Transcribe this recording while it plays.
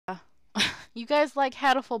You guys like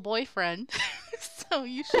had a full boyfriend, so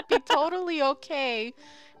you should be totally okay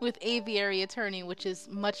with Aviary Attorney, which is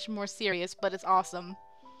much more serious, but it's awesome.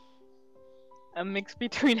 A mix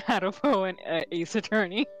between Hadapo and Ace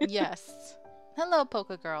Attorney. Yes. Hello,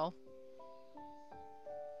 Polka Girl.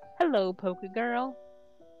 Hello, Polka Girl.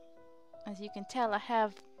 As you can tell, I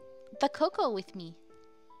have the Coco with me.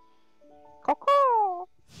 Coco!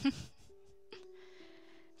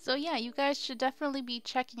 So yeah, you guys should definitely be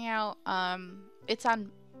checking out, it's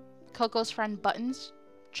on Coco's friend Button's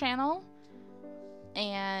channel,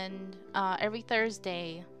 and every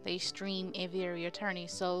Thursday they stream Aviary Attorney.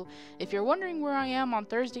 So if you're wondering where I am on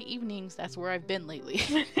Thursday evenings, that's where I've been lately.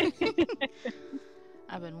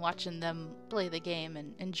 I've been watching them play the game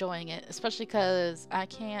and enjoying it, especially because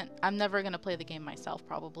I'm never going to play the game myself,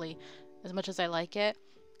 probably, as much as I like it,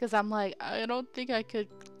 because I'm like, I don't think I could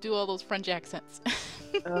do all those French accents.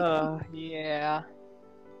 Yeah.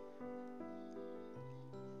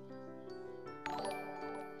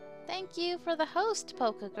 Thank you for the host,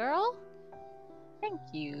 Polka Girl. Thank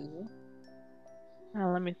you.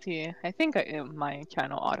 Let me see. I think my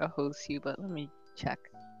channel auto-hosts you, but let me check.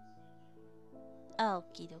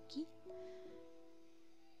 Okie dokie.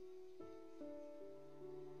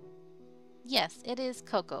 Yes, it is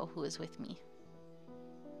Coco who is with me.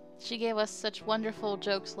 She gave us such wonderful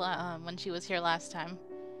jokes when she was here last time.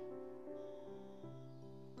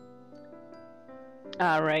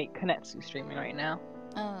 Alright, Kanetsu streaming right now.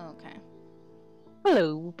 Oh, okay.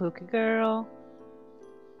 Hello, Polka Girl.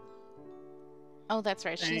 Oh, that's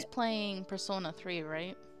right. She's playing Persona 3,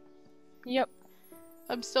 right? Yep.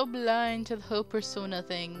 I'm so blind to the whole Persona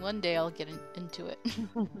thing. One day I'll get into it.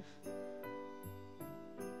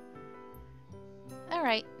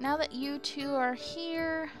 Alright, now that you two are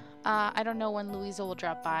here, I don't know when Louisa will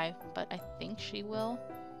drop by, but I think she will.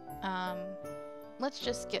 Let's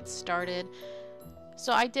just get started.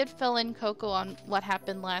 So I did fill in Coco on what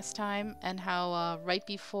happened last time, and how right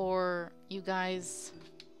before you guys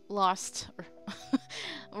lost,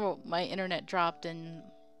 or my internet dropped, and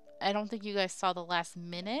I don't think you guys saw the last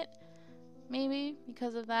minute, maybe,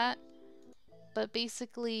 because of that. But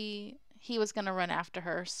basically, he was gonna run after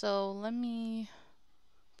her, so let me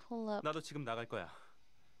pull up. 나도 지금 나갈 거야.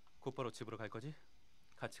 곧바로 집으로 갈 거지?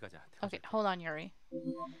 같이 가자. Okay, hold on, Yuri.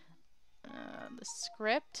 The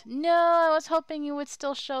script? No, I was hoping you would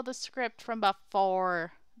still show the script from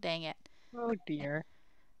before. Dang it. Oh dear.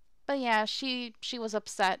 But yeah, she was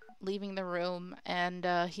upset leaving the room, and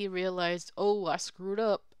he realized, oh, I screwed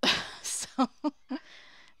up. So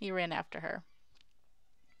he ran after her.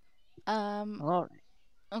 Alright.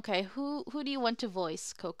 Okay, who do you want to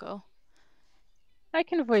voice, Coco? I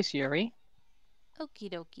can voice Yuri.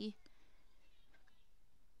 Okie dokie.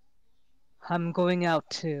 I'm going out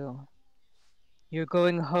too. You're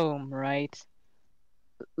going home, right?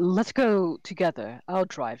 Let's go together. I'll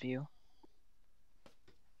drive you.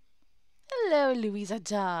 Hello, Louisa,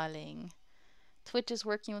 darling. Twitch is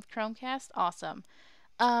working with Chromecast? Awesome.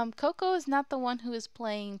 Coco is not the one who is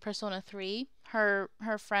playing Persona 3. Her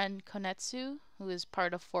friend Konetsu, who is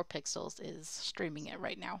part of 4 Pixels, is streaming it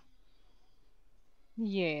right now.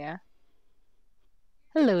 Yeah.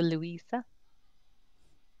 Hello, Louisa.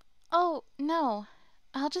 Oh, no.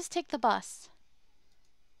 I'll just take the bus.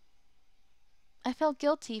 I felt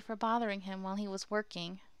guilty for bothering him while he was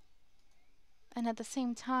working. And at the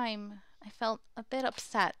same time, I felt a bit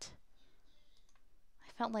upset.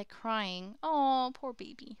 I felt like crying. Oh, poor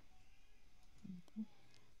baby.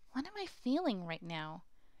 What am I feeling right now?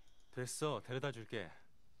 됐어, 데려다 줄게.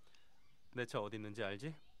 내 차 어디 있는지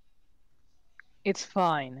알지? It's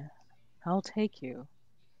fine. I'll take you.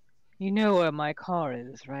 You know where my car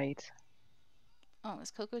is, right? Oh, is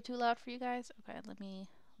Coco too loud for you guys? Okay, let me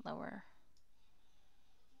lower.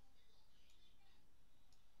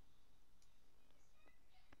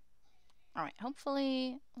 Alright,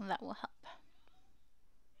 hopefully that will help.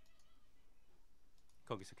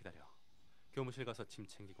 거기서 기다려. 교무실 가서 짐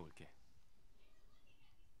챙기고 올게.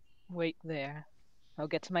 Wait there. I'll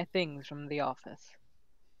get to my things from the office.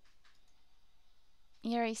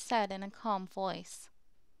 Yuri said in a calm voice.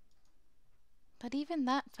 But even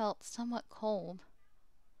that felt somewhat cold.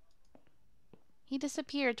 He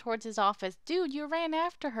disappeared towards his office. Dude, you ran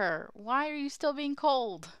after her. Why are you still being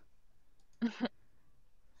cold?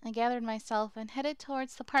 I gathered myself and headed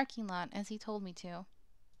towards the parking lot as he told me to.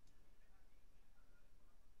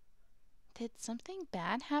 Did something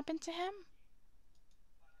bad happen to him?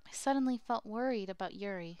 I suddenly felt worried about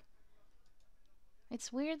Yuri.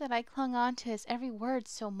 It's weird that I clung on to his every word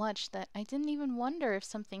so much that I didn't even wonder if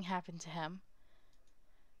something happened to him.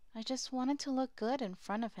 I just wanted to look good in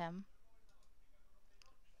front of him.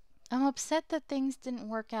 I'm upset that things didn't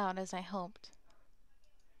work out as I hoped.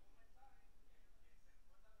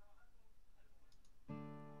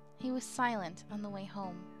 He was silent on the way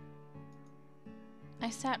home. I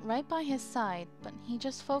sat right by his side, but he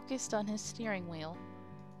just focused on his steering wheel.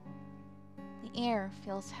 The air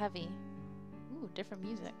feels heavy. Ooh, different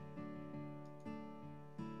music.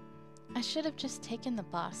 I should have just taken the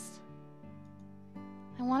bus.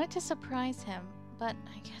 I wanted to surprise him, but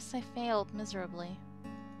I guess I failed miserably.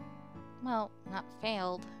 Well, not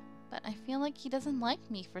failed, but I feel like he doesn't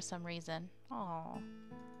like me for some reason. Aww.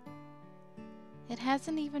 It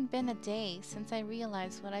hasn't even been a day since I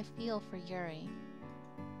realized what I feel for Yuri.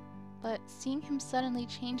 But seeing him suddenly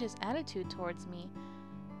change his attitude towards me,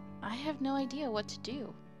 I have no idea what to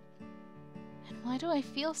do. And why do I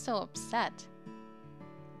feel so upset?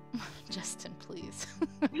 Justin, please.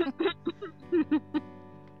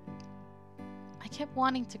 I kept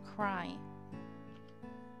wanting to cry,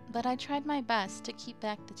 but I tried my best to keep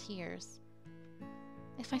back the tears.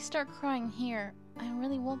 If I start crying here, I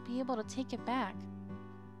really won't be able to take it back.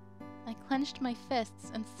 I clenched my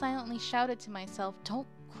fists and silently shouted to myself, "Don't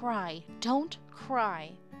cry! Don't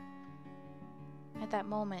cry!" At that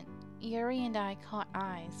moment, Yuri and I caught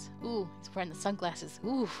eyes. Ooh, he's wearing the sunglasses.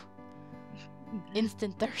 Ooh,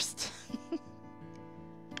 instant thirst.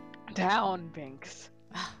 Down, Binks.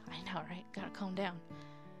 I know, right? Gotta calm down.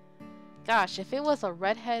 Gosh, if it was a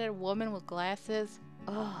redheaded woman with glasses,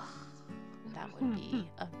 ugh, that would be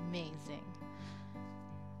amazing.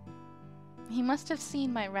 He must have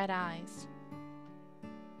seen my red eyes.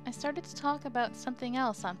 I started to talk about something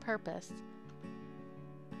else on purpose.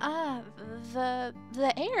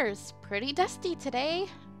 The air's pretty dusty today.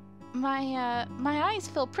 My eyes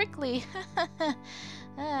feel prickly.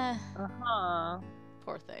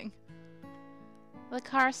 Poor thing. The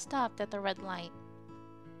car stopped at the red light.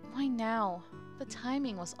 Why now? The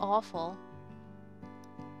timing was awful.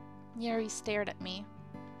 Yuri stared at me.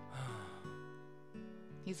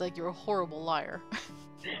 He's like, "You're a horrible liar."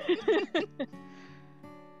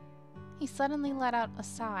 He suddenly let out a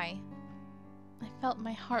sigh. I felt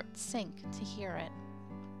my heart sink to hear it.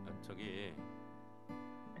 저기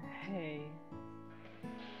Hey.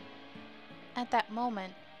 At that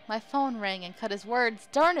moment, my phone rang and cut his words.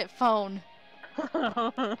 Darn it, phone!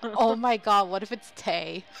 Oh my god, what if it's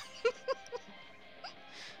Tay?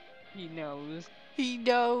 He knows. He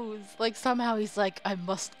knows. Like, somehow he's like, "I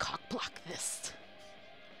must cockblock this."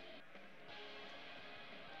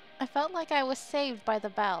 I felt like I was saved by the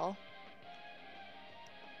bell.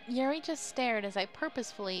 Yuri just stared as I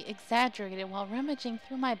purposefully exaggerated while rummaging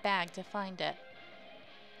through my bag to find it.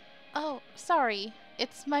 "Oh, sorry.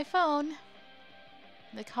 It's my phone."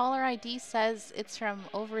 The caller ID says it's from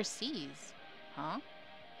overseas. Huh?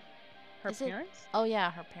 Her Is it- parents? Oh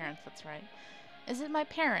yeah, her parents, that's right. Is it my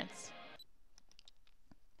parents?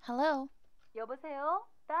 Hello? 여보세요?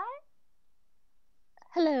 딸?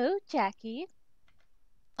 Hello, Jackie.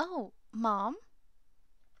 Oh, Mom?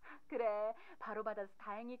 그래, 바로 받아서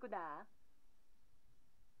다행이구나.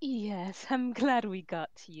 Yes, I'm glad we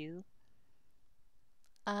got to you.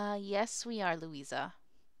 Yes we are, Louisa.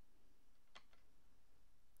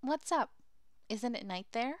 What's up? Isn't it night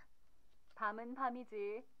there? 밤은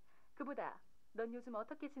밤이지. 그보다 넌 요즘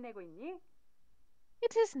어떻게 지내고 있니?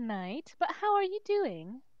 It is night, but how are you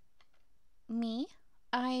doing? Me?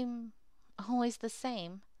 I'm always the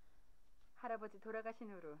same. 할아버지 돌아가신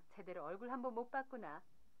후로 제대로 얼굴 한번 못 봤구나.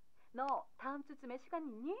 너 다음 주쯤에 시간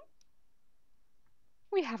있니?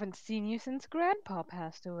 We haven't seen you since Grandpa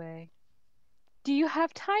passed away. Do you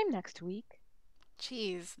have time next week?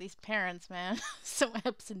 Jeez, these parents, man. So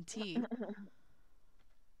absentee.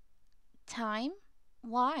 Time?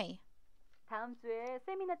 Why? 다음 주에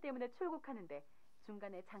세미나 때문에 출국하는데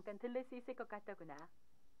중간에 잠깐 들릴 수 있을 것 같더구나.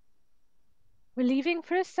 We're leaving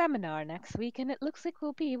for a seminar next week, and it looks like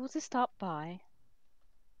we'll be able to stop by.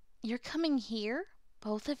 You're coming here?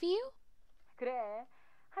 Both of you? 그래.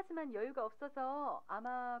 하지만 여유가 없어서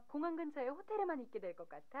아마 공항 근처에 호텔에만 있게 될 것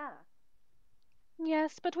같아.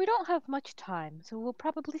 Yes, but we don't have much time, so we'll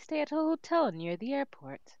probably stay at a hotel near the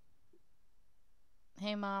airport.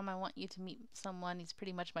 Hey, Mom, I want you to meet someone. He's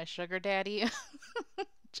pretty much my sugar daddy.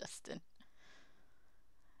 Justin.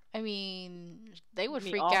 I mean, they would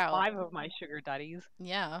Meet freak all out. 5 of my sugar daddies.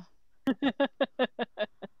 Yeah.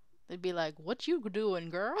 They'd be like, "What you doing,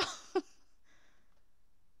 girl?"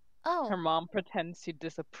 Oh. Her mom pretends to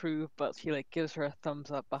disapprove, but she gives her a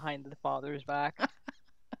thumbs up behind the father's back.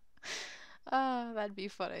 That'd be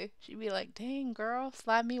funny. She'd be like, "Dang, girl,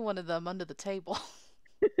 slide me one of them under the table."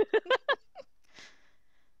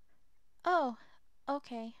 Oh,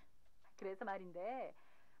 okay. 그래서 말인데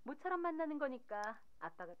모처럼 만나는 거니까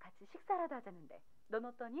아빠가 같이 식사라도 하자는데 넌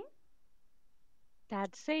어떠니?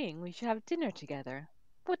 Dad's saying we should have dinner together.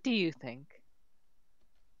 What do you think?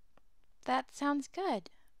 That sounds good.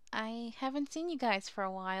 I haven't seen you guys for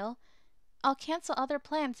a while. I'll cancel other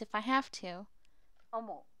plans if I have to.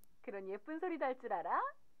 어머, 그런 예쁜 소리도 할 줄 알아?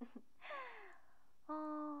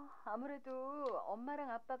 아무래도 엄마랑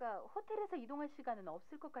아빠가 호텔에서 이동할 시간은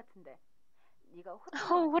없을 것 같은데 네가 호텔로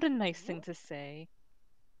Oh, 와줄 what a 수 nice 있겠니? thing to say.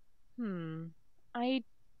 I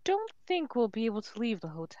don't think we'll be able to leave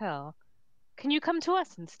the hotel. Can you come to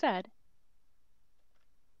us instead?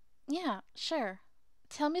 Yeah, sure.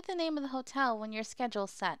 Tell me the name of the hotel when your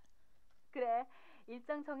schedule's set. 그래,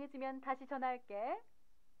 일정 정해지면 다시 전화할게.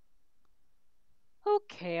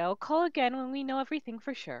 Okay, I'll call again when we know everything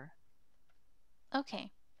for sure.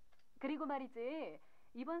 Okay. 그리고 말이지,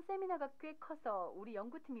 이번 세미나가 꽤 커서 우리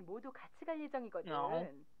연구팀이 모두 같이 갈 예정이거든.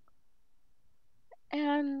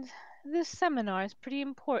 And this seminar is pretty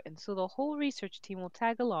important, so the whole research team will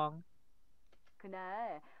tag along.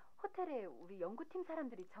 그날 호텔에 우리 연구팀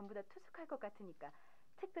사람들이 전부 다 투숙할 것 같으니까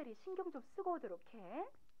특별히 신경 좀 쓰고 오도록 해.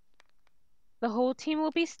 The whole team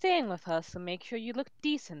will be staying with us, so make sure you look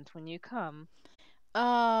decent when you come.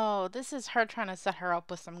 Oh, this is her trying to set her up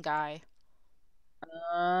with some guy.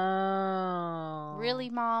 Oh. Really,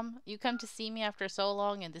 Mom? You come to see me after so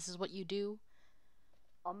long and this is what you do?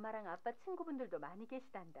 엄마랑 아빠 친구분들도 많이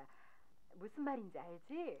계시단다. 무슨 말인지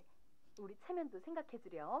알지? 우리 체면도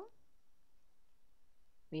생각해주렴.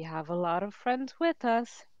 We have a lot of friends with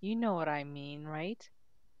us. You know what I mean, right?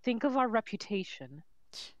 Think of our reputation.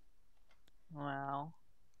 Wow.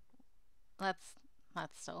 That's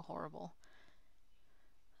so horrible.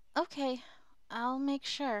 Okay, I'll make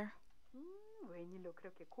sure. 웬일로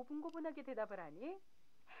그렇게 고분고분하게 대답을 하니?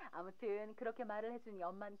 아무튼 그렇게 말을 해주니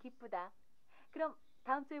엄마는 기쁘다. 그럼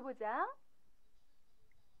다음 주에 보자.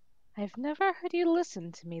 I've never heard you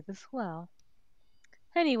listen to me this well.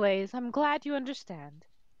 Anyways, I'm glad you understand.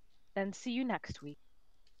 Then see you next week.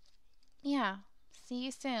 Yeah, see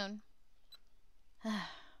you soon.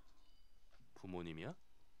 부모님이야?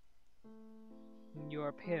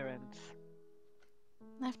 Your parents.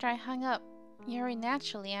 After I hung up, Yuri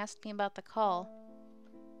naturally asked me about the call.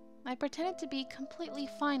 I pretended to be completely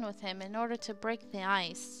fine with him in order to break the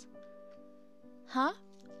ice. Huh?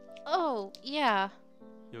 Oh, yeah.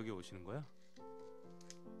 여기 오시는 거야?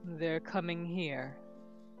 They're coming here.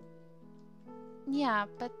 Yeah,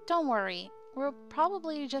 but don't worry. We're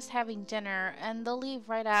probably just having dinner and they'll leave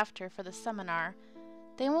right after for the seminar.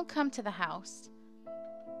 They won't come to the house.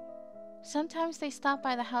 Sometimes they stop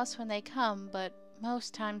by the house when they come, but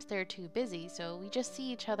most times they're too busy, so we just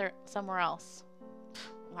see each other somewhere else.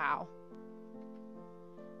 Wow.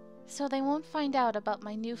 So they won't find out about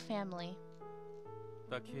my new family.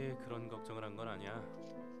 딱히 그런 걱정을 한 건 아니야.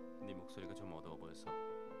 네 목소리가 좀 어두워 보여서.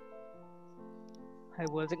 I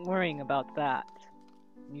wasn't worrying about that.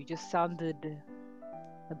 You just sounded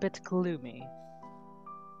a bit gloomy.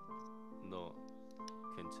 너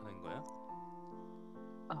괜찮은 거야?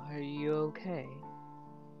 Are you okay?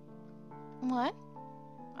 What?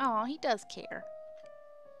 Oh, he does care.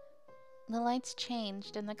 The lights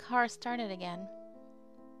changed and the car started again.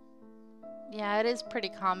 Yeah, it is pretty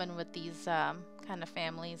common with these kind of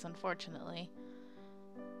families, unfortunately.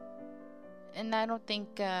 And I don't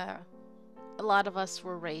think a lot of us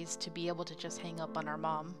were raised to be able to just hang up on our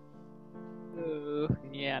mom.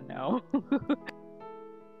 Yeah, no.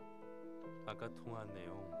 아까 통화한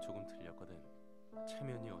내용 조금 틀렸거든.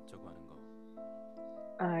 체면이 어쩌고 하는 거.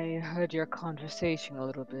 I heard your conversation a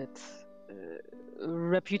little bit.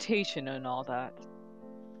 Reputation and all that.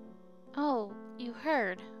 Oh, you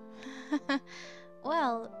heard.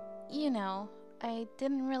 Well, you know, I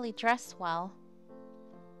didn't really dress well.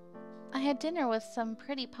 I had dinner with some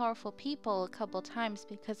pretty powerful people a couple times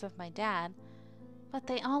because of my dad, but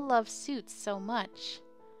they all love suits so much.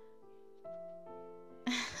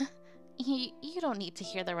 You don't need to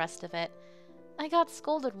hear the rest of it. I got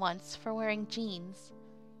scolded once for wearing jeans.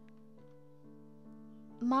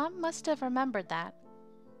 Mom must have remembered that.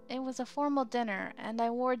 It was a formal dinner, and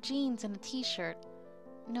I wore jeans and a t-shirt.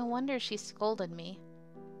 No wonder she scolded me.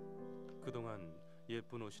 그동안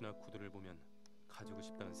예쁜 옷이나 구두를 보면 가지고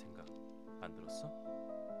싶다는 생각 안 들었어?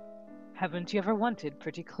 Haven't you ever wanted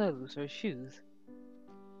pretty clothes or shoes?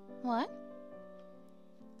 What?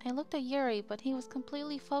 I looked at Yuri, but he was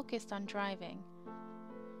completely focused on driving.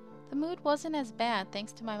 The mood wasn't as bad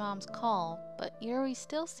thanks to my mom's call, but Yuri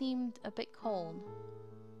still seemed a bit cold.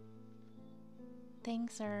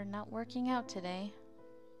 Things are not working out today.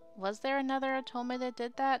 Was there another Otome that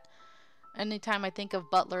did that? Anytime I think of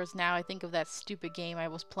butlers now, I think of that stupid game I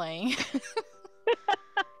was playing.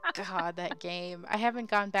 God, that game. I haven't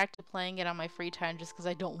gone back to playing it on my free time just because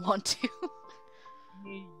I don't want to.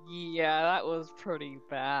 Yeah, that was pretty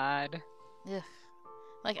bad. Ugh.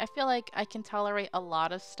 Like, I feel like I can tolerate a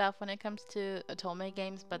lot of stuff when it comes to Otome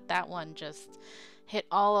games, but that one just hit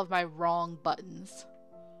all of my wrong buttons.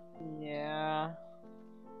 Yeah.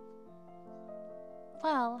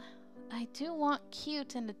 Well, I do want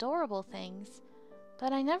cute and adorable things,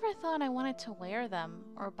 but I never thought I wanted to wear them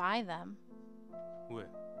or buy them. 왜?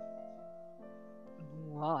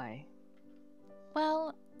 Why?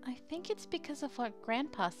 Well, I think it's because of what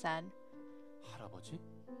Grandpa said. 할아버지?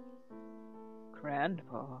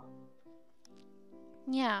 Grandpa.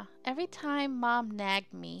 Yeah, every time Mom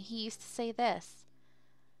nagged me, he used to say this,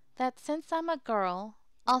 that since I'm a girl,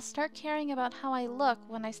 I'll start caring about how I look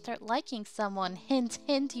when I start liking someone. Hint,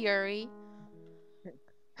 hint, Yuri.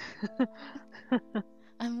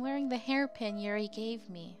 I'm wearing the hairpin Yuri gave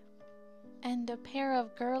me, and a pair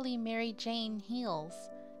of girly Mary Jane heels.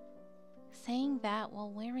 Saying that while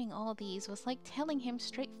wearing all these was like telling him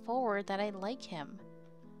straightforward that I like him.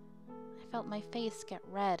 I felt my face get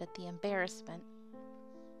red at the embarrassment.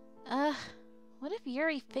 What if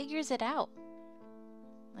Yuri figures it out?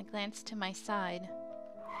 I glanced to my side.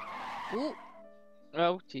 Ooh,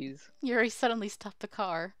 Oh, jeez. Yuri suddenly stopped the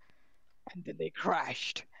car. And then they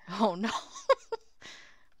crashed. Oh no.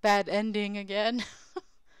 Bad ending again.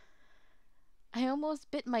 I almost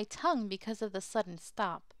bit my tongue because of the sudden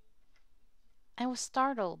stop. I was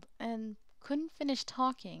startled and couldn't finish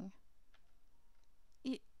talking.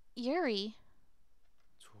 Yuri?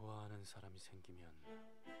 좋아하는 사람이 생기면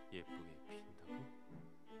예쁘게 핀다고?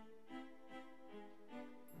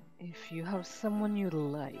 If you have someone you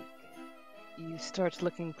like, you start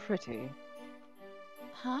looking pretty.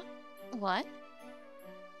 Huh? What?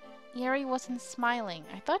 Yuri wasn't smiling.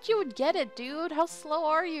 I thought you would get it, dude. How slow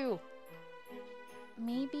are you?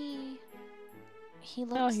 Maybe he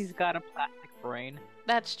looks... Oh, he's got a plastic brain.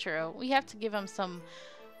 That's true. We have to give him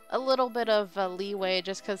a little bit of leeway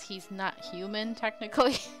just because he's not human,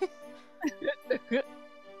 technically.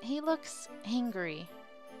 He looks angry.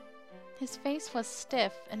 His face was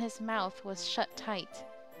stiff and his mouth was shut tight.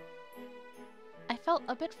 I felt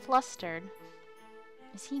a bit flustered.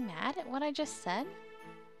 Is he mad at what I just said?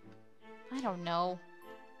 I don't know.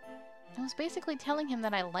 I was basically telling him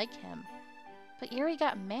that I like him. But Yuri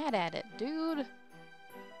got mad at it, dude.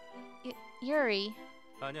 Yuri.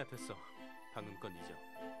 아니야, 됐어. 방금 건 잊어.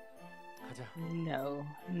 가자. No,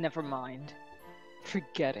 never mind.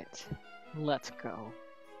 Forget it. Let's go.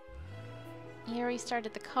 Yuri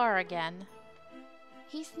started the car again.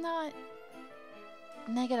 He's not...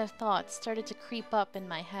 Negative thoughts started to creep up in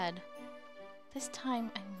my head. This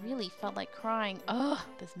time, I really felt like crying. Ugh,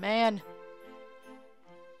 this man.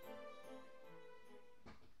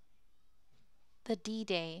 The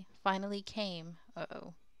D-Day finally came.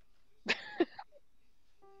 Uh-oh.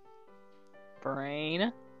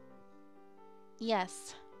 Brain?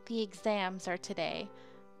 Yes, the exams are today.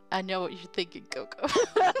 I know what you're thinking, Coco.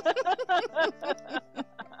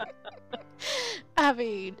 I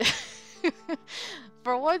mean,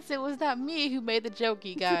 for once it was not me who made the joke,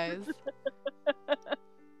 you guys.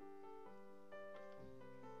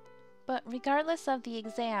 But regardless of the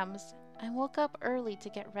exams, I woke up early to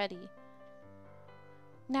get ready.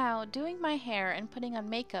 Now, doing my hair and putting on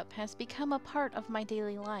makeup has become a part of my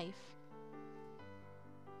daily life.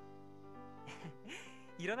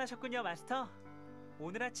 일어나셨군요, 마스터.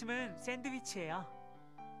 오늘 아침은 샌드위치예요.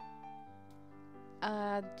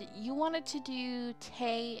 You wanted to do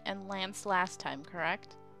Tay and Lance last time,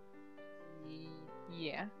 correct?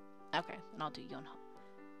 Yeah. Okay, then I'll do Yonho.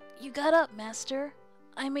 You got up, Master.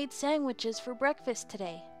 I made sandwiches for breakfast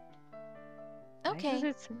today. Why Okay. does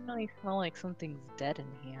it suddenly smell like something's dead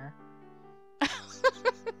in here?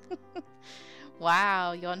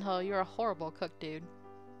 Wow, Yonho, you're a horrible cook, dude.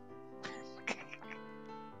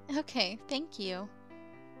 Okay, thank you.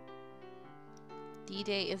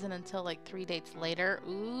 D-Day isn't until like 3 dates later.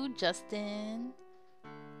 Ooh, Justin.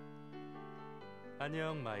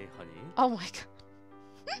 안녕, my honey. Oh my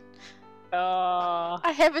god.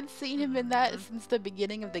 I haven't seen him in that since the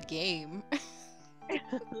beginning of the game.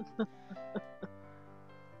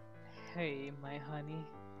 Hey, my honey.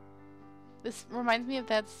 This reminds me of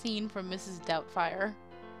that scene from Mrs. Doubtfire.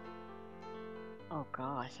 Oh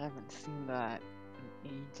gosh, I haven't seen that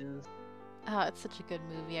in ages. Oh, it's such a good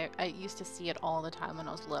movie. I used to see it all the time when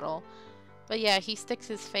I was little. But yeah, he sticks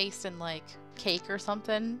his face in like cake or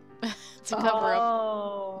something to cover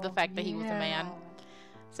up the fact that he was a man.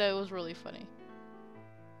 So it was really funny.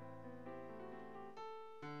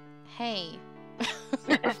 Hey.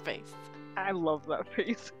 Her face. I love that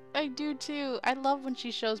face. I do too. I love when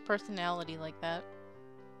she shows personality like that.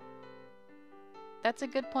 That's a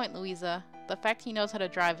good point, Louisa. The fact he knows how to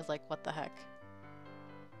drive is like, what the heck?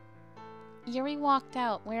 Yuri walked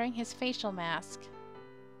out wearing his facial mask.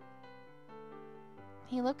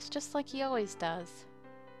 He looks just like he always does.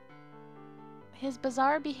 His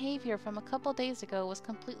bizarre behavior from a couple days ago was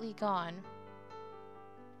completely gone.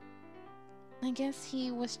 I guess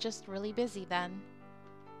he was just really busy then.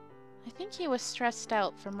 I think he was stressed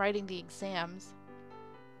out from writing the exams.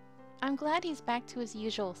 I'm glad he's back to his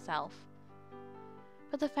usual self.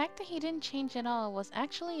 But the fact that he didn't change at all was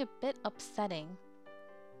actually a bit upsetting.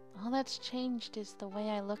 All that's changed is the way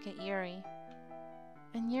I look at Yuri.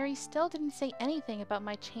 And Yuri still didn't say anything about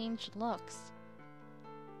my changed looks.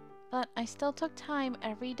 But I still took time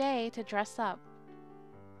every day to dress up.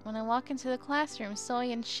 When I walk into the classroom,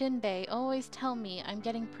 Soi and Shinbei always tell me I'm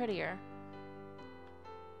getting prettier.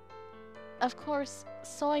 Of course,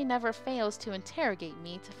 Soi never fails to interrogate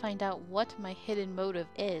me to find out what my hidden motive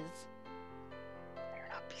is. Better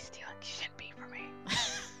not be stealing Shinbei from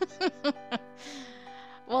me.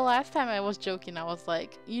 Well, last time I was joking, I was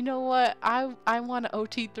like, you know what? I want an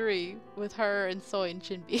OT3 with her and Soi and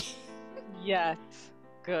Shinbei. Yes.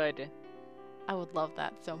 Good. I would love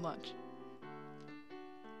that so much.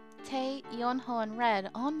 Tae, Yonho, and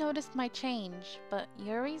Red all noticed my change, but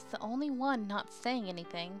Yuri's the only one not saying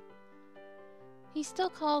anything. He still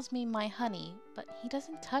calls me my honey, but he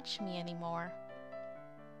doesn't touch me anymore.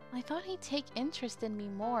 I thought he'd take interest in me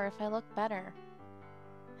more if I looked better.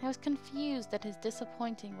 I was confused at his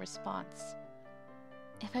disappointing response.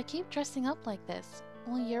 If I keep dressing up like this,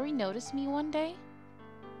 will Yuri notice me one day?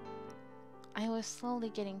 I was slowly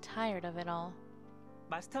getting tired of it all.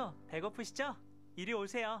 마스터, 배고프시죠? 이리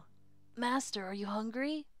오세요. Master, are you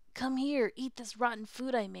hungry? Come here, eat this rotten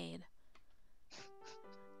food I made.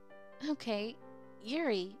 Okay,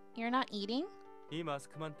 Yuri, you're not eating? 이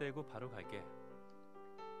마스크만 떼고 바로 갈게.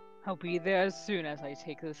 I'll be there as soon as I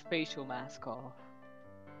take this facial mask off.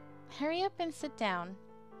 Hurry up and sit down.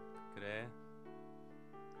 그래.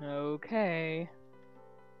 Okay.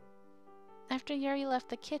 After Yuri left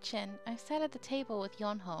the kitchen, I sat at the table with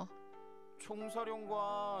Yonho.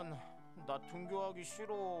 총사령관, 나 등교하기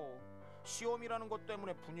싫어. 시험이라는 것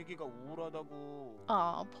때문에 분위기가 우울하다고.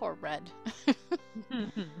 Aw, poor Red.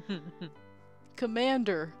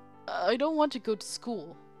 Commander, I don't want to go to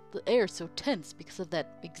school. The air's so tense because of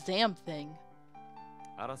that exam thing.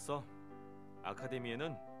 알았어.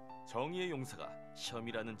 아카데미에는 정의의 용사가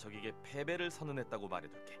시험이라는 적에게 패배를 선언했다고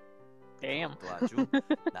말해둘게. Damn. 또 아주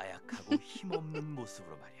나약하고 힘없는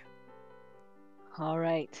모습으로 말이야.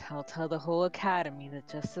 Alright, I'll tell the whole academy that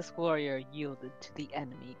Justice Warrior yielded to the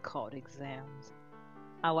enemy called exams.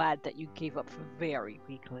 I'll add that you gave up very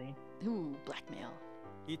weakly. Ooh, blackmail.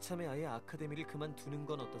 이참에 아예 아카데미를 그만두는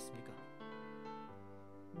건 어떻습니까?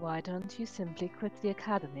 Why don't you simply quit the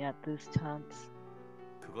academy at this chance?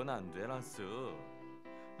 그건 안 돼, 란스.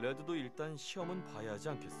 레드도 일단 시험은 봐야 하지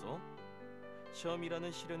않겠어?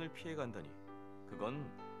 시험이라는 시련을 피해간다니 그건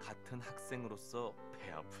같은 학생으로서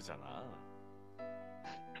배 아프잖아.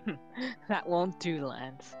 That won't do,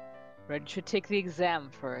 Lance. Red should take the exam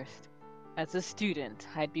first. As a student,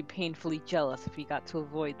 I'd be painfully jealous if he got to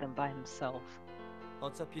avoid them by himself.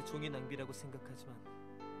 어차피 종이 낭비라고 생각하지만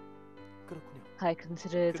그렇군요. I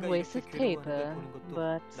consider it a 그가 waste 이렇게 of 괴로워하는 paper, 걸 보는 것도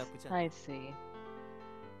but 나쁘지 않아. I see.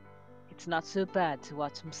 It's not so bad to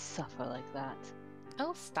watch him suffer like that.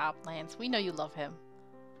 Oh, stop, Lance. We know you love him.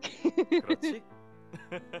 그렇지?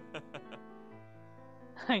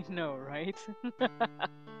 I know, right?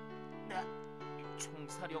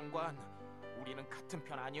 총사령관, 우리는 같은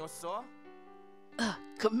편 아니었어?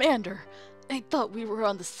 Commander, I thought we were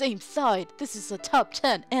on the same side. This is a top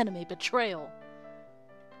 10 anime betrayal.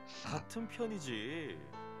 같은 편이지.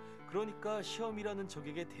 그러니까 시험이라는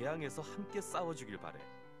적에게 대항해서 함께 싸워주길 바래.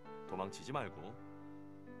 도망치지 말고.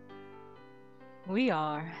 We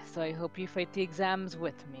are, so I hope you fight the exams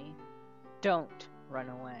with me. Don't run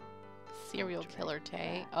away. Serial killer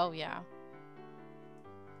Tay. Oh, yeah.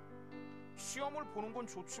 시험을 보는 건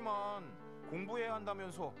좋지만 공부해야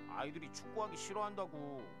한다면서 아이들이 축구하기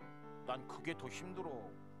싫어한다고. 난 그게 더 힘들어.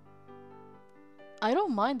 I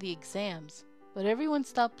don't mind the exams, but everyone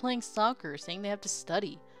stopped playing soccer saying they have to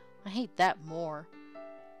study. I hate that more.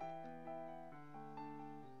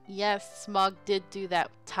 Yes, Smog did do that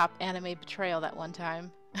top anime betrayal that one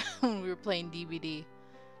time when we were playing DVD.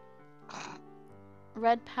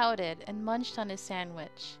 Red pouted and munched on his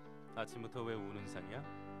sandwich. 아침부터 왜 우는 상이야?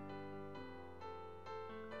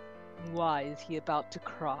 Why is he about to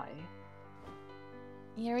cry?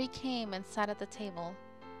 Yuri came and sat at the table.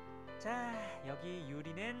 자, 여기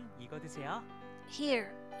유리는 이거 드세요. Here,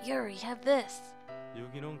 Yuri, have this.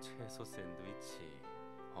 유기농 채소 샌드위치.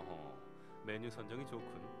 메뉴 선정이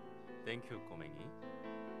좋군. 땡큐 꼬맹이.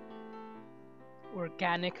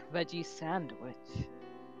 Organic veggie sandwich.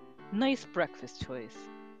 Nice breakfast choice.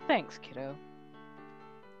 Thanks, kiddo.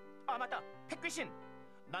 아 맞다. 햇귀신.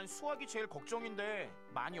 난 수학이 제일 걱정인데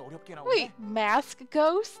많이 어렵게 나오네. Wait, Mask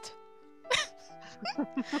Ghost?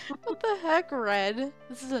 What the heck, Red?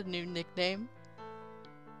 This is a new nickname.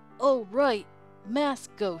 Oh, right.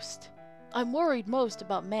 Mask Ghost. I'm worried most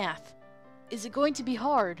about math. Is it going to be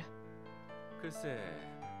hard? 글쎄,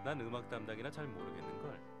 난 음악 담당이라 잘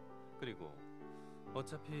모르겠는걸. 그리고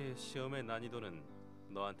어차피 시험의 난이도는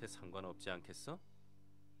너한테 상관없지 않겠어?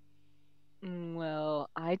 Well,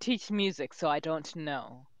 I teach music, so I don't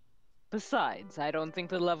know. Besides, I don't think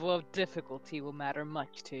the level of difficulty will matter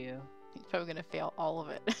much to you. He's probably gonna fail all of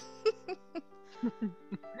it.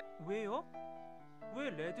 왜요? 왜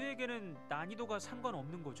레드에게는 난이도가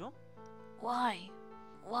상관없는 거죠? Why?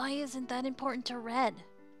 Why isn't that important to Red?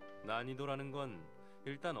 난이도라는 건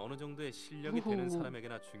일단 어느 정도의 실력이 되는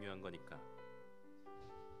사람에게나 중요한 거니까.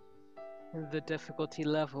 The difficulty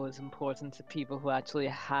level is important to people who actually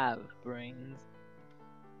have brains.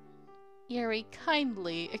 Yuri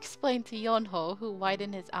kindly explained to Yonho, who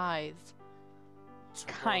widened his eyes.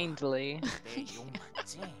 Kindly. 내용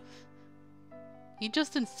맞지? He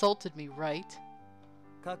just insulted me, right?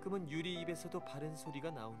 가끔은 유리 입에서도 바른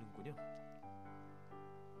소리가 나오는군요.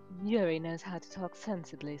 Yuri knows how to talk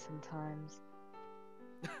sensibly sometimes.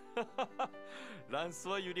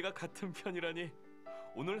 란스와 유리가 같은 편이라니.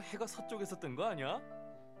 오늘 해가 서쪽에서 뜬 거 아니야?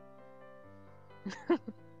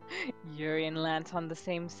 Yuri and Lance on the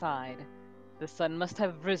same side. The sun must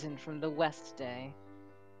have risen from the west day.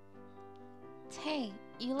 Tay,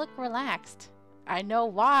 you look relaxed. I know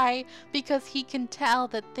why. Because he can tell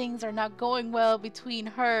that things are not going well between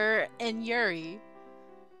her and Yuri.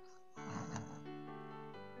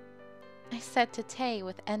 I said to Tay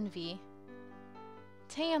with envy.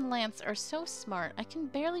 Tay and Lance are so smart, I can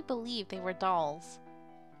barely believe they were dolls.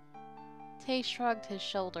 Tay shrugged his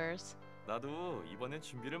shoulders. 나도 이번엔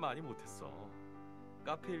준비를 많이 못했어.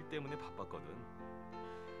 카페 일 때문에 바빴거든.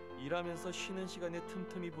 일하면서 쉬는 시간에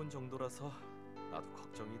틈틈이 본 정도라서 나도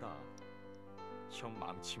걱정이다. 시험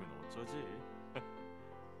망치면 어쩌지?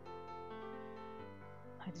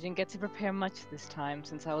 I didn't get to prepare much this time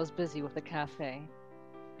since I was busy with the cafe.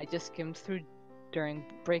 I just skimmed through during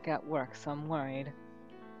breakout work, so I'm worried.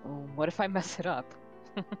 Oh, what if I mess it up?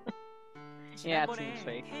 Yeah, it seems 지난번에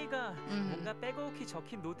fake. 테이가 뭔가 빼곡히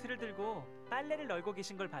적힌 노트를 들고 빨래를 널고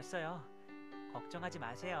계신 걸 봤어요. 걱정하지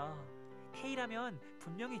마세요. 테이라면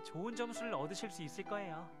분명히 좋은 점수를 얻으실 수 있을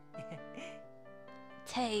거예요.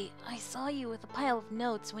 Tay, I saw you with a pile of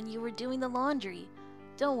notes when you were doing the laundry.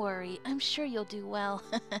 Don't worry, I'm sure you'll do well.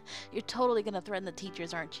 You're totally gonna threaten the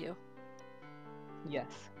teachers, aren't you?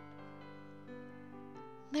 Yes.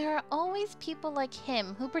 There are always people like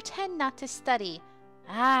him who pretend not to study.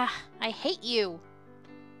 Ah, I hate you.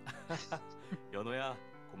 연호야,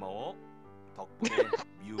 고마워. 덕분에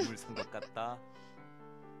미움을 산 것 같다.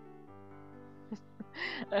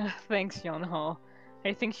 Thanks, Yonho.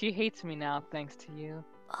 I think she hates me now, thanks to you.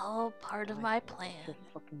 All part of my plan. The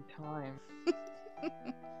fucking time.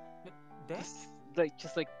 네?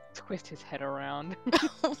 Just like twist his head around.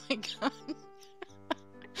 Oh my god.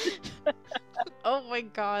 Oh my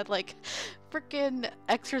god, like freaking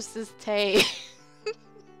Exorcist Tay.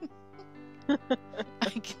 I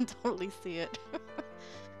can totally see it.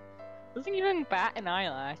 Doesn't even bat an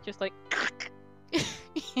eyelash, just like.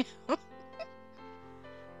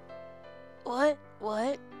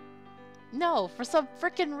 What? No, for some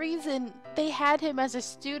freaking reason, they had him as a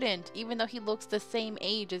student, even though he looks the same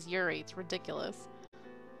age as Yuri. It's ridiculous.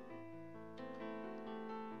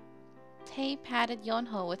 Tay patted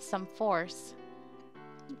Yonho with some force.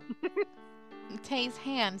 Tay's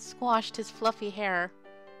hand squashed his fluffy hair.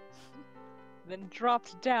 Then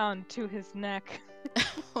dropped down to his neck.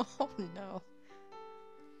 Oh no.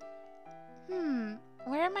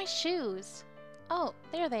 Where are my shoes? Oh,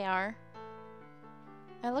 there they are.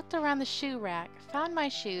 I looked around the shoe rack, found my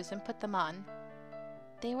shoes, and put them on.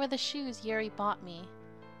 They were the shoes Yuri bought me.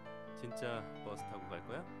 진짜 버스 타고 갈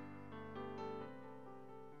거야?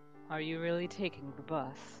 Are you really taking the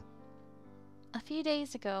bus? A few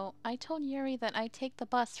days ago, I told Yuri that I take the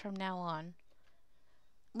bus from now on.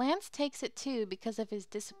 Lance takes it too because of his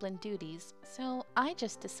discipline duties, so I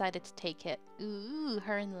just decided to take it. Ooh,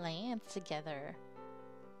 her and Lance together.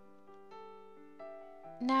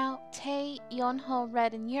 Now, Tay, Yonho,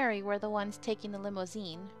 Red, and Yuri were the ones taking the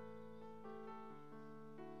limousine.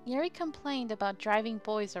 Yuri complained about driving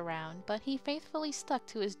boys around, but he faithfully stuck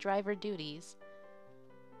to his driver duties.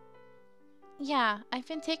 Yeah, I've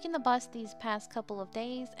been taking the bus these past couple of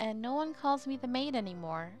days, and no one calls me the maid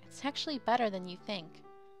anymore. It's actually better than you think.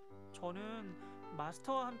 저는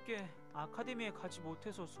마스터와 함께 아카데미에 가지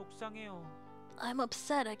못해서 속상해요. I'm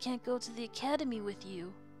upset I can't go to the academy with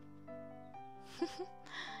you.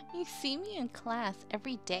 You see me in class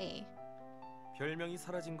every day. 별명이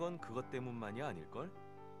사라진 건 그것 때문만이 아닐걸?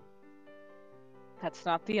 That's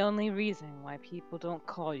not the only reason why people don't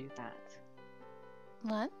call you that.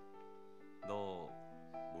 What? 너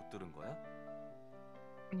못 들은 거야?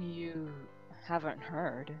 You haven't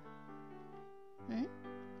heard. Hmm?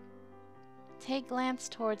 Tay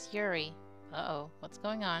glanced towards Yuri. Uh-oh, what's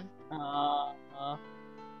going on?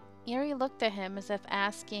 Yuri looked at him as if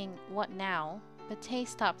asking, what now? But Tay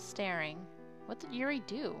stopped staring. What did Yuri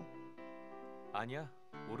do? 아니야,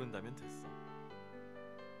 모른다면 됐어.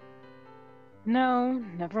 No,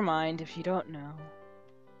 never mind if you don't know.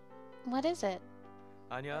 What is it?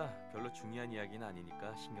 아니야, 별로 중요한 이야기는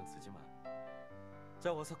아니니까 신경 쓰지 마.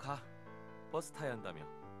 자, 어서 가. 버스 타야 한다며.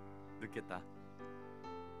 늦겠다.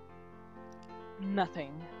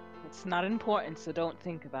 Nothing. It's not important, so don't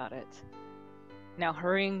think about it. Now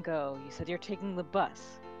hurry and go. You said you're taking the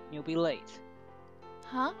bus. You'll be late.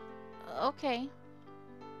 Huh? Okay.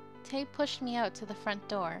 Tay pushed me out to the front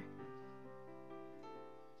door.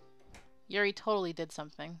 Yuri totally did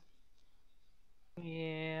something.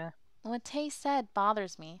 Yeah. What Tay said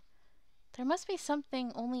bothers me. There must be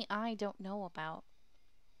something only I don't know about.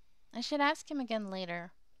 I should ask him again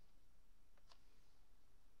later.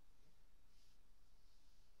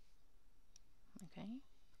 Okay.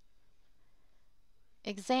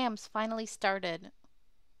 Exams finally started.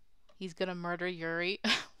 He's gonna murder Yuri.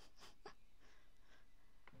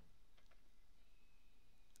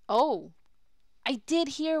 Oh, I did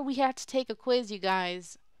hear we have to take a quiz, you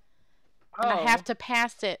guys. And I have to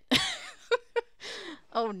pass it.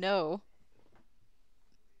 Oh no.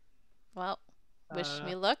 Well, wish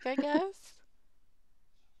me luck, I guess.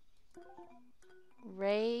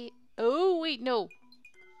 Ray. Oh, wait, no.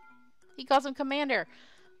 He calls him Commander.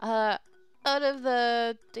 Out of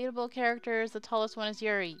the dateable characters, the tallest one is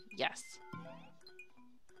Yuri. Yes.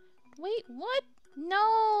 Wait, what?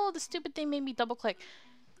 No, the stupid thing made me double click.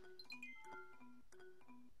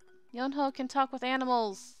 Yonho can talk with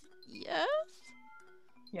animals. Yes?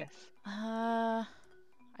 Yes. I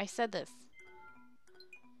said this.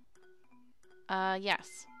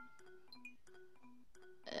 Yes.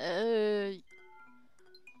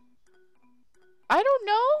 I don't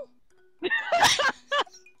know.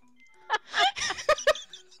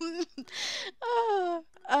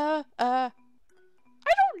 I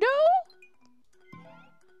don't know.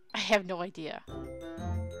 I have no idea.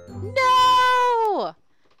 No!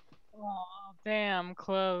 Oh, damn,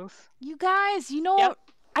 close. You guys, you know what?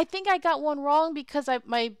 I think I got one wrong because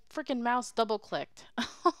my freaking mouse double clicked.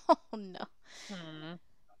 Oh no.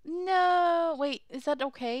 No, wait, is that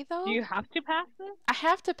okay though? Do you have to pass it? I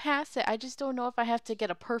have to pass it. I just don't know if I have to get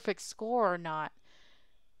a perfect score or not.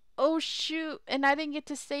 Oh shoot, and I didn't get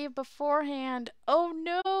to save beforehand. Oh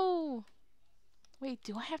no. Wait,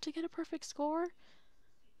 do I have to get a perfect score?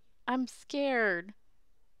 I'm scared.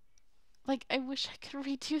 Like, I wish I could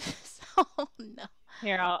redo this. Oh no.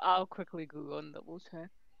 Here, I'll quickly Google and double check.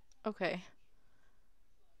 Okay.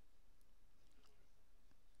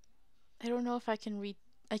 I don't know if I can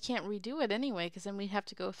I can't redo it anyway, because then we'd have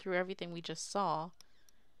to go through everything we just saw.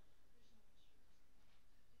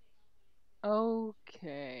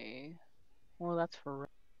 Okay. Well, that's for...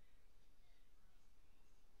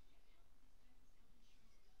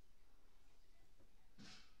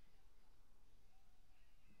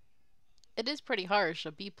 It is pretty harsh,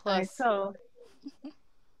 a B+.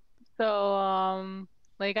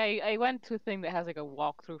 Like I went to a thing that has like a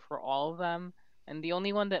walkthrough for all of them, and the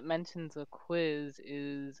only one that mentions a quiz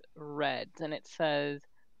is red, and it says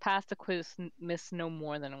pass the quiz, miss no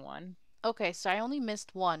more than one. Okay, so I only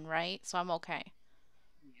missed one, right? So I'm okay.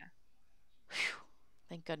 Yeah. Whew,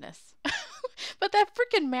 thank goodness. But that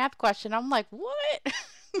freaking math question, I'm like, what?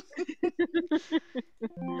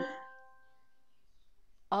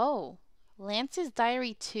 Oh, Lance's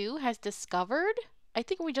Diary 2 has discovered? I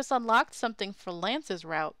think we just unlocked something for Lance's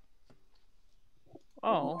route.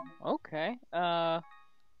 Oh, okay. Why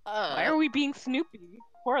are we being Snoopy?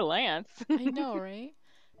 Poor Lance. I know, right?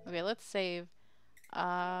 Okay, let's save.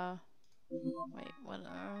 Wait, what?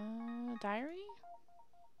 Diary?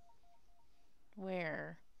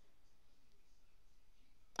 Where?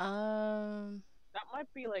 That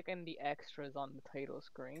might be like in the extras on the title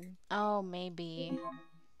screen. Oh, maybe.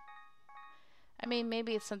 I mean,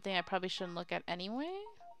 maybe it's something I probably shouldn't look at anyway.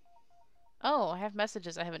 Oh, I have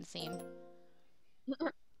messages I haven't seen.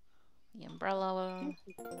 The umbrella.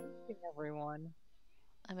 Everyone.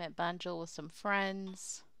 I'm at Banjo with some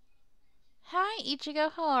friends. Hi,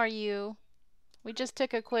 Ichigo. How are you? We just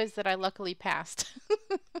took a quiz that I luckily passed.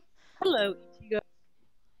 Hello, Ichigo.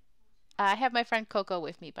 I have my friend Coco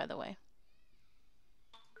with me, by the way.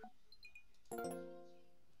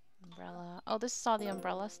 Umbrella. Oh, this is all the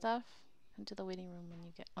umbrella stuff. Into the waiting room when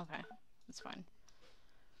you get... Okay, that's fine.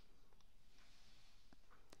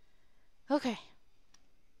 Okay.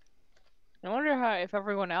 I wonder how if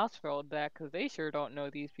everyone else rolled that, because they sure don't know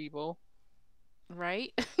these people.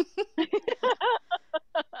 Right?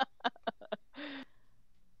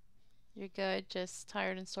 You're good, just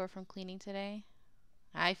tired and sore from cleaning today?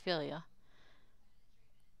 I feel ya.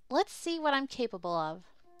 Let's see what I'm capable of.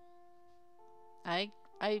 I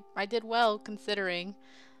did well, considering.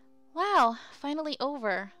 Wow, finally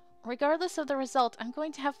over. Regardless of the result, I'm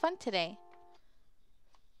going to have fun today.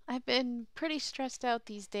 I've been pretty stressed out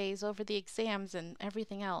these days over the exams and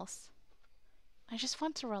everything else. I just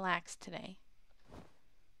want to relax today.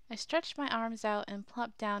 I stretched my arms out and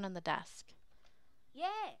plopped down on the desk. 얘,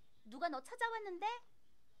 누가 너 찾아왔는데?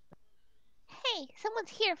 Hey,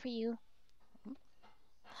 someone's here for you.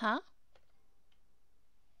 Huh?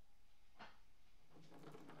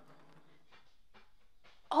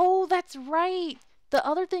 Oh, that's right! The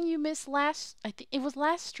other thing you missed I think it was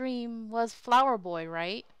last stream, was Flower Boy,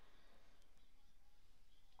 right?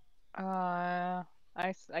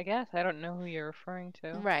 I guess. I don't know who you're referring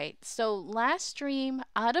to. Right. So last stream,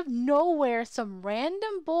 out of nowhere, some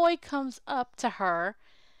random boy comes up to her,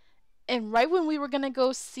 and right when we were gonna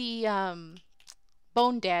go see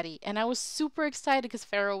Bone Daddy, and I was super excited because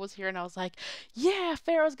Pharaoh was here, and I was like, yeah,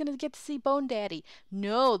 Pharaoh's gonna get to see Bone Daddy.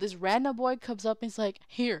 No, this random boy comes up and he's like,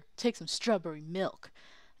 here, take some strawberry milk.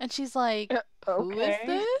 And she's like, who is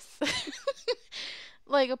this?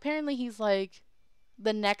 Like, apparently he's like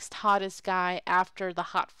the next hottest guy after the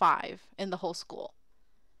Hot Five in the whole school.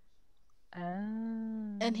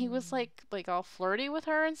 And he was like all flirty with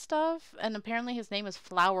her and stuff, and apparently his name is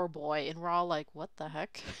Flower Boy, and we're all like, what the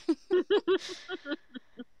heck?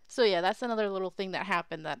 So yeah, that's another little thing that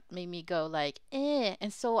happened that made me go like, eh.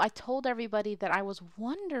 And so I told everybody that I was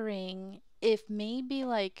wondering if maybe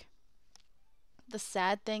like the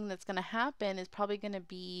sad thing that's gonna happen is probably gonna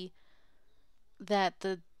be that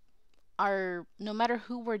no matter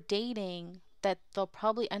who we're dating, that they'll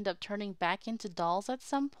probably end up turning back into dolls at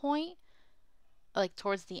some point, like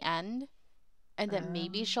towards the end, and that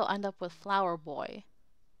maybe she'll end up with Flower Boy.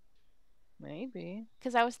 Maybe.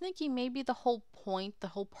 Because I was thinking maybe the whole point, the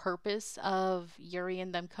whole purpose of Yuri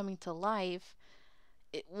and them coming to life,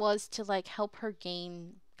 it was to like help her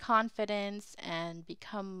gain confidence and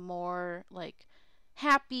become more like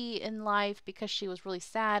happy in life, because she was really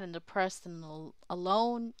sad and depressed and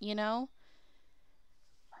alone, you know?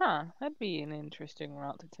 Huh, that'd be an interesting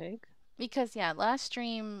route to take. Because yeah, last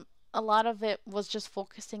stream, a lot of it was just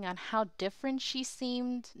focusing on how different she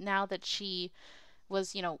seemed now that she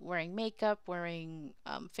was, you know, wearing makeup, wearing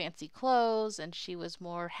fancy clothes, and she was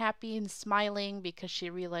more happy and smiling because she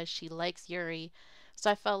realized she likes Yuri. So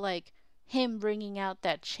I felt like him bringing out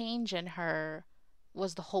that change in her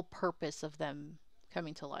was the whole purpose of them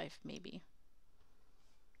coming to life, maybe.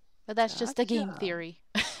 But that's just a game theory.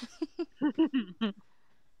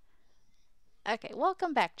 Okay,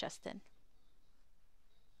 welcome back, Justin.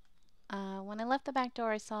 When I left the back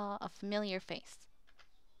door, I saw a familiar face.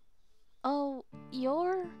 Oh,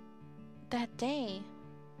 you're that day.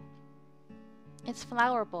 It's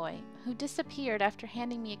Flower Boy, who disappeared after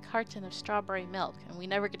handing me a carton of strawberry milk, and we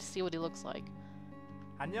never get to see what he looks like.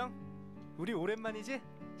 안녕. 우리 오랜만이지?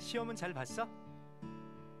 시험은 잘 봤어?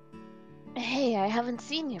 Hey, I haven't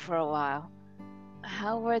seen you for a while.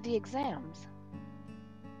 How were the exams?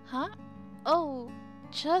 Huh? Oh,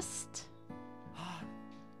 just...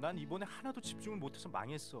 난 이번에 하나도 집중을 못해서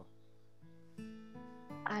망했어.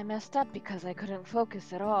 I messed up because I couldn't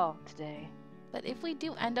focus at all today. But if we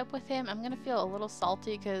do end up with him, I'm gonna feel a little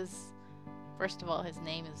salty because, first of all, his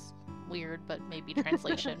name is weird, but maybe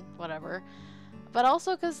translation, whatever. But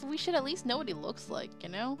also because we should at least know what he looks like, you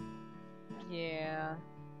know? Yeah.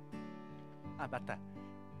 아, 맞다.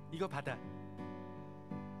 이거 받아.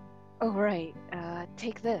 Oh, right.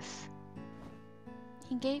 Take this.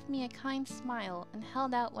 He gave me a kind smile and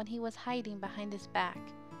held out what he was hiding behind his back.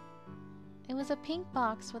 It was a pink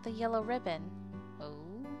box with a yellow ribbon. Oh?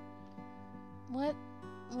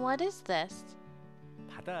 What is this?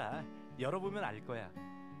 받아. 열어보면 알 거야.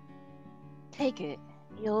 Take it.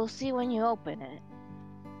 You'll see when you open it.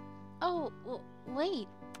 Oh, wait.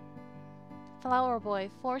 flower boy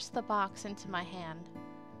forced the box into my hand.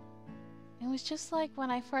 It was just like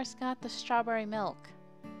when I first got the strawberry milk.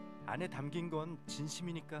 안에 담긴 건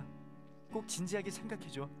진심이니까 꼭 진지하게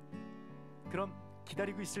생각해줘. 그럼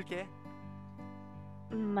기다리고 있을게.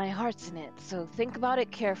 My heart's in it, so think about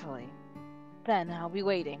it carefully. Then I'll be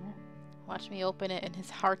waiting. Watch me open it and his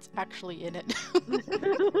heart's actually in it.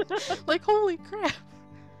 Like, holy crap.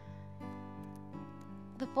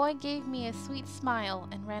 The boy gave me a sweet smile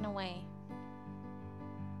and ran away.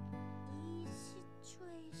 이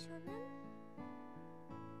시츄에이션은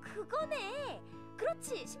그거네.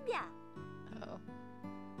 그렇지, 신비야. Oh.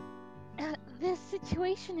 This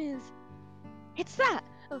situation is... It's that!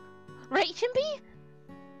 Right, Chimpy?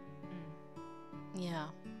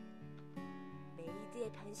 Yeah.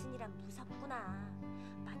 메이드의 변신이란 무섭구나.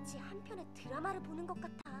 마치 한 편의 드라마를 보는 것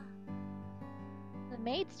같아. The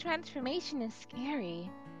maid's transformation is scary.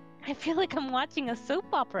 I feel like I'm watching a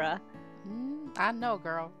soap opera. I know,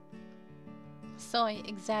 girl. Soy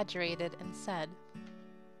exaggerated and said,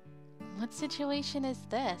 "What situation is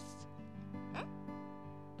this?" 에?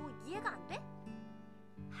 또 이해가 안 돼?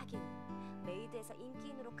 하긴 메이드에서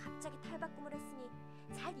인기인으로 갑자기 탈바꿈을 했으니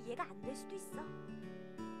잘 이해가 안 될 수도 있어.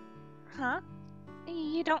 Huh?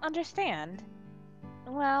 You don't understand?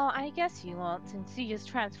 Well, I guess you won't since you just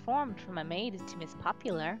transformed from a maid to Miss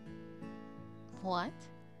Popular. What?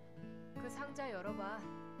 그 상자 열어봐.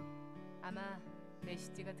 아마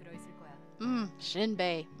메시지가 들어있을 거야.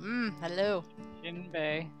 Shinbei. Hello.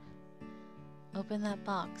 Jinbei. Open that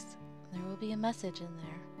box. There will be a message in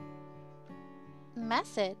there.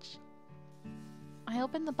 Message? I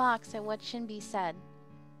opened the box at what Shinbi said.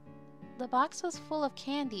 The box was full of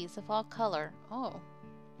candies of all color. Oh.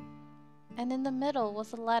 And in the middle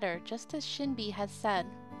was a letter, just as Shinbi had said.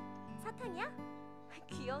 사탕이야?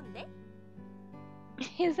 귀여운데?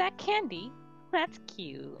 Is that candy? That's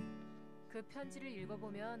cute. 그 편지를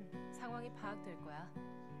읽어보면 상황이 파악될 거야.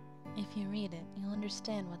 If you read it, you'll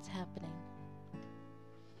understand what's happening.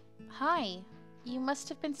 Hi. You must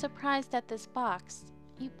have been surprised at this box.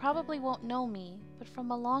 You probably won't know me, but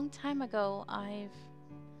from a long time ago, I've...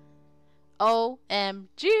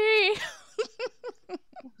 OMG!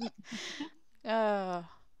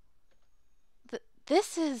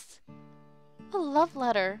 This is a love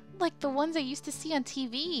letter, like the ones I used to see on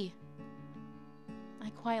TV. I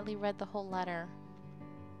quietly read the whole letter,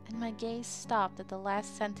 and my gaze stopped at the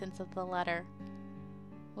last sentence of the letter.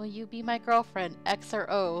 Will you be my girlfriend, X or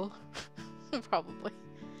O? Probably.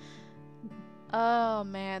 Oh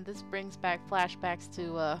man, this brings back flashbacks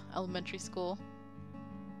to elementary school.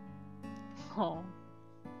 Oh.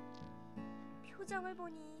 표정을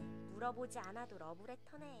보니 물어보지 않아도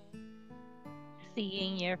러브레터네.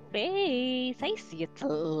 Seeing your face, I see it's a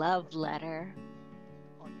love letter.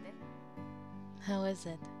 어때? How is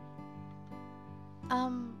it?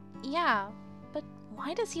 Yeah, but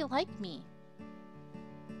why does he like me?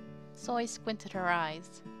 Soy squinted her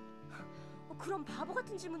eyes. 그럼 바보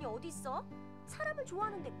같은 질문이 어디 있어? 사람을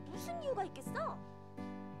좋아하는데 무슨 이유가 있겠어?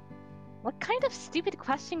 What kind of stupid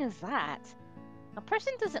question is that? A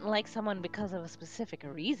person doesn't like someone because of a specific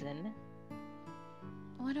reason.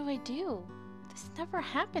 What do I do? This never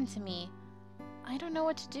happened to me. I don't know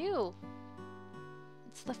what to do.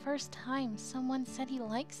 It's the first time someone said he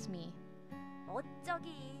likes me.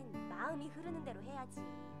 어쩌긴 마음이 흐르는 대로 해야지.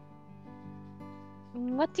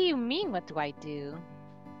 What do you mean, what do I do?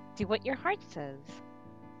 Do what your heart says.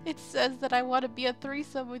 It says that I want to be a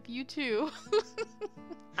threesome with you too.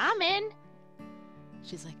 I'm in.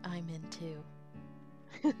 She's like, I'm in too.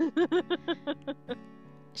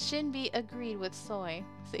 Shinbi agreed with Soy.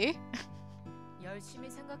 See? 열심히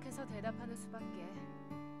생각해서 대답하는 수밖에.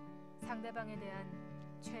 상대방에 대한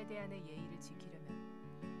최대한의 예의를 지키려면.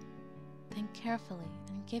 Think carefully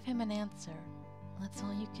and give him an answer. That's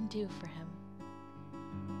all you can do for him.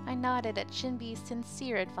 I nodded at Shinbi's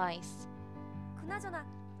sincere advice. 그나저나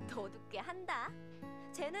도둑게 한다.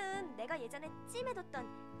 쟤는 내가 예전에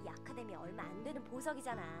찜해뒀던 이 아카데미 얼마 안 되는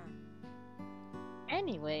보석이잖아.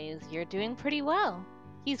 Anyways, you're doing pretty well.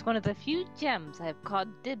 He's one of the few gems I've called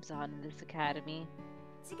dibs on in this academy.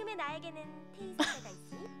 지금의 나에게는 테이 선배가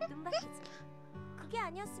있으니 눈박이지. 그게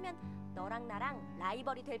아니었으면 너랑 나랑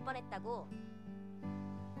라이벌이 될 뻔했다고.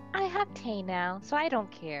 I have Tay now, so I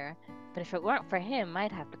don't care. But if it weren't for him,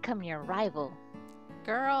 I'd have become your rival.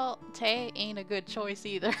 Girl, Tay ain't a good choice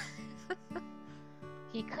either.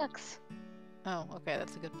 He cooks. Oh, okay,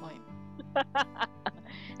 that's a good point.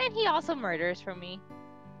 And he also murders for me.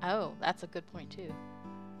 Oh, that's a good point too.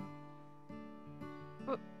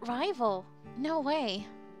 Rival? No way.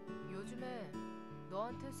 요즘에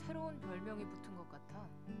너한테 새로운 별명이 붙은 것 같아.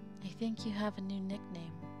 I think you have a new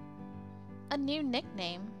nickname. A new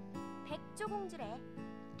nickname. 백조 공주래.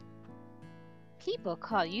 People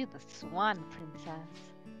call you the Swan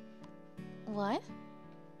Princess. What?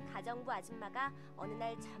 가정부 아줌마가 어느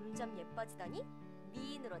날 점점 예뻐지더니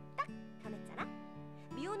미인으로 딱 변했잖아.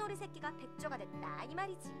 미혼오리 새끼가 백조가 됐다 이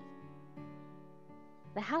말이지.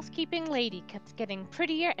 The housekeeping lady kept getting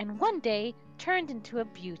prettier and one day turned into a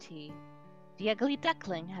beauty. The ugly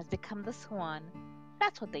duckling has become the swan.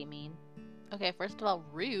 That's what they mean. Okay, first of all,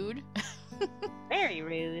 rude. Very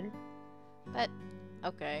rude. But,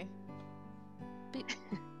 okay.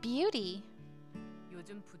 Beauty.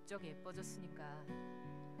 요즘 부쩍 예뻐졌으니까.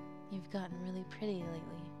 You've gotten really pretty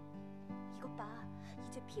lately. 이것 봐.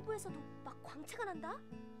 이제 피부에서도 막 광채가 난다.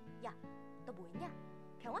 야, 너 뭐 했냐?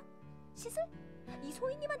 병원? 시술? 이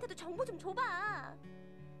소희님한테도 정보 좀 줘봐.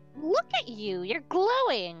 Look at you, you're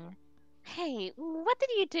glowing. Hey, what did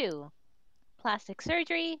you do? Plastic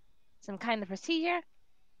surgery? Some kind of procedure?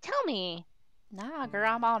 Tell me. Nah, girl,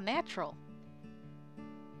 I'm all natural.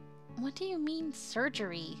 What do you mean,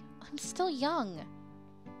 surgery? I'm still young.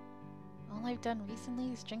 All I've done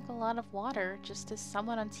recently is drink a lot of water, just as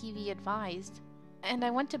someone on TV advised. And I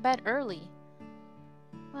went to bed early.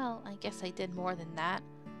 Well, I guess I did more than that.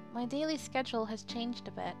 My daily schedule has changed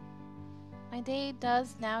a bit. My day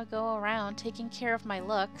does now go around taking care of my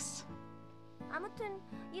looks. 아무튼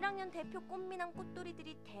 1학년 대표 꽃미남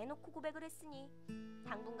꽃돌이들이 대놓고 고백을 했으니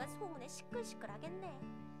당분간 소문에 시끌시끌하겠네.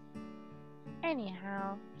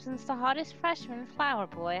 Anyhow, since the hottest freshman flower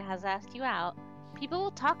boy has asked you out, people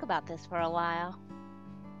will talk about this for a while.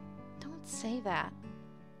 Don't say that.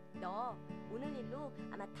 너 오늘 일로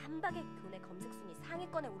아마 단박에 교내 검색 순위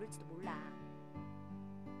상위권에 오를지도 몰라.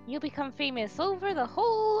 You'll become famous over the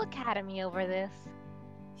whole academy over this.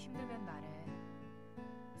 힘들면 말해.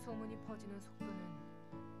 소문이 퍼지는 속도는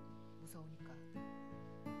무서우니까.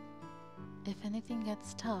 If anything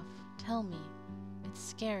gets tough, tell me. It's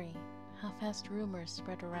scary how fast rumors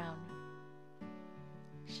spread around.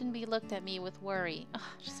 Shouldn't be looked at me with worry. Ugh,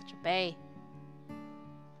 just such a bae.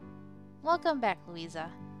 Welcome back, Louisa.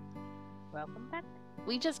 Welcome back.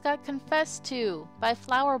 We just got confessed to by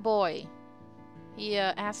Flower Boy. He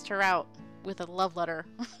asked her out with a love letter.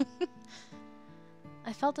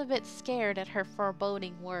 I felt a bit scared at her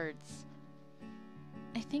foreboding words.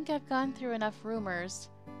 I think I've gone through enough rumors.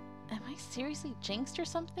 Am I seriously jinxed or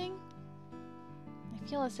something? I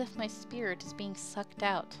feel as if my spirit is being sucked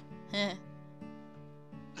out.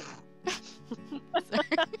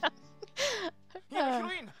 야,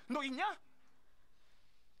 히로인, 너 있냐?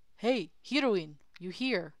 Hey, heroine, you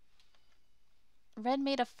here? Red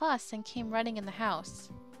made a fuss and came running in the house.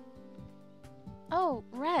 Oh,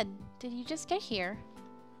 Red, did you just get here?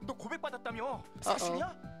 너 고백받았다며?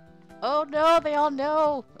 사실이야? Oh no, they all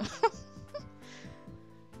know!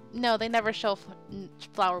 No, they never show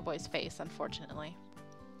Flower Boy's face, unfortunately.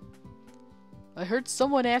 I heard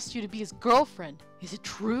someone asked you to be his girlfriend. Is it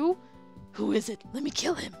true? Who is it? Let me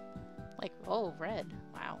kill him! Like, oh, Red.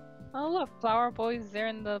 Wow. Oh look, Flower Boy's there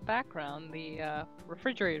in the background, the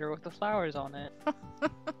refrigerator with the flowers on it.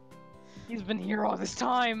 He's been here all this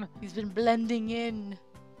time! He's been blending in.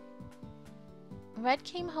 Red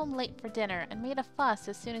came home late for dinner and made a fuss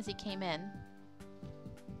as soon as he came in.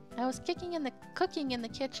 I was cooking in the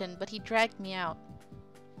kitchen, but he dragged me out.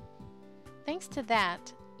 Thanks to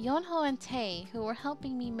that, Yonho and Tae, who were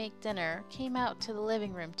helping me make dinner, came out to the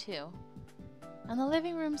living room too. On the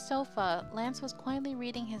living room sofa, Lance was quietly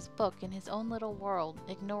reading his book in his own little world,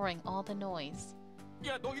 ignoring all the noise.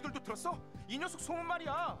 야, 너희들도 들었어? 이 녀석 소문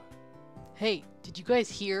말이야. Hey, did you guys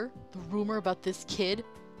hear the rumor about this kid?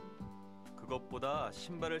 그것보다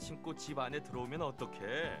신발을 신고 집 안에 들어오면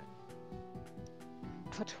어떡해?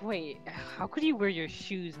 But wait, how could you wear your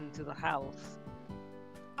shoes into the house?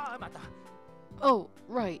 아, 맞다. Oh,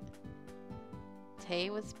 right. Tae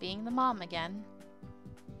was being the mom again.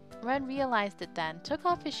 Red realized it then, took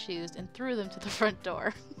off his shoes, and threw them to the front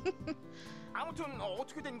door. 아무튼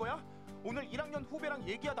어떻게 된 거야? 오늘 1학년 후배랑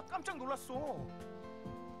얘기하다 깜짝 놀랐어.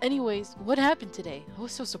 Anyways, what happened today? I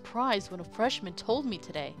was so surprised when a freshman told me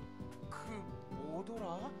today. 그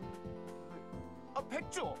뭐더라? 아,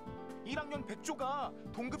 백조. 1학년 백조가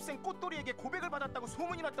동급생 꽃돌이에게 고백을 받았다고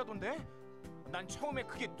소문이 났다던데. 난 처음에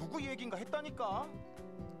그게 누구 얘긴가 했다니까.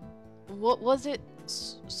 What was it?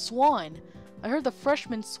 Swan. I heard the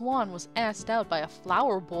freshman Swan was asked out by a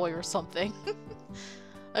flower boy or something.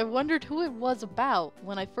 I wondered who it was about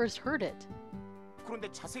when I first heard it.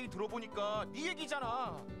 그런데 자세히 들어보니까 네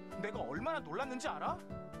얘기잖아. 내가 얼마나 놀랐는지 알아?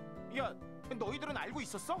 야, 너희들은 알고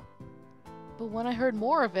있었어? But when I heard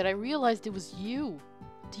more of it, I realized it was you.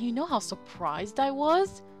 Do you know how surprised I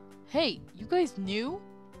was? Hey, you guys knew?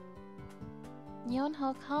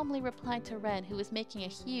 Yonho calmly replied to Red, who was making a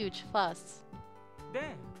huge fuss.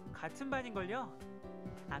 네, 같은 반인걸요.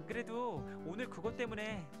 안 그래도 오늘 그것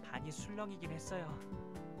때문에 반이 술렁이긴 했어요.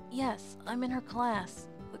 Yes, I'm in her class.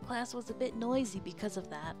 The class was a bit noisy because of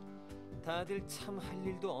that. 다들 참 할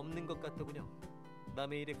일도 없는 것 같더군요.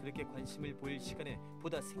 남의 일에 그렇게 관심을 보일 시간에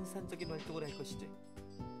보다 생산적인 활동을 할 것이지.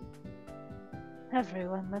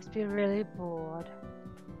 Everyone must be really bored.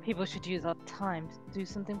 People should use our time to do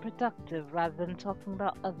something productive rather than talking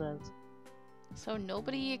about others. So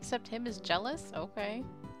nobody except him is jealous? Okay.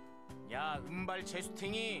 야, 은발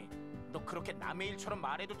제스팅이 너 그렇게 남의 일처럼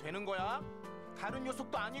말해도 되는 거야? 다른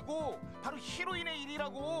녀석도 아니고 바로 히로인의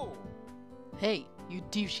일이라고. Hey, you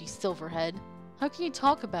douchey silverhead. How can you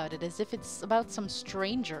talk about it as if it's about some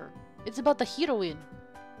stranger? It's about the heroine.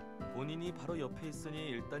 본인이 바로 옆에 있으니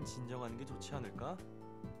일단 진정하는 게 좋지 않을까?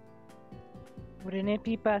 Wouldn't it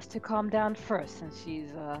be best to calm down first since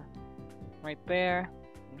she's right there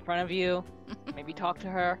in front of you? Maybe talk to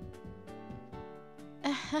her.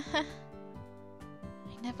 I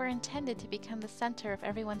never intended to become the center of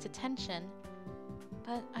everyone's attention.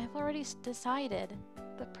 But I've already decided.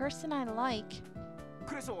 The person I like.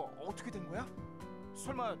 그래서 어떻게 된 거야?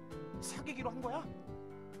 설마 사귀기로 한 거야?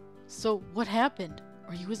 So what happened?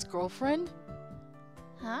 Are you his girlfriend?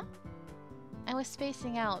 Huh? I was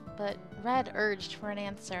spacing out, but Red urged for an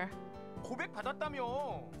answer. 고백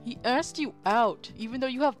받았다며. He asked you out, even though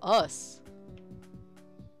you have us.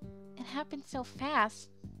 It happened so fast.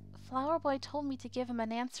 Flower Boy told me to give him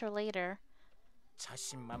an answer later.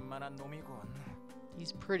 자신만만한 놈이군.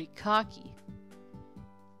 He's pretty cocky.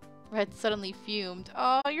 Red suddenly fumed.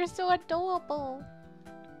 Oh, you're so adorable.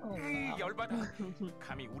 에이, 열받아.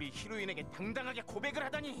 감히 우리 히로인에게 당당하게 고백을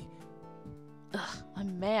하다니. Ugh,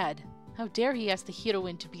 I'm mad. How dare he ask the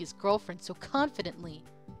heroine to be his girlfriend so confidently?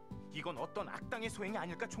 이건 어떤 악당의 소행이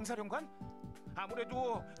아닐까, 총사령관?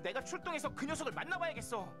 아무래도 내가 출동해서 그 녀석을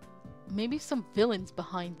만나봐야겠어. Maybe some villain's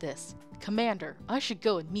behind this. Commander, I should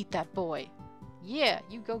go and meet that boy. Yeah,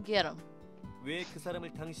 you go get him. 왜 그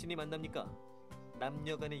사람을 당신이 만납니까?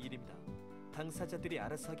 남녀간의 일입니다. 당사자들이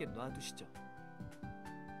알아서 하게 놔두시죠.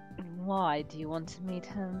 Why do you want to meet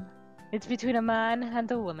him? It's between a man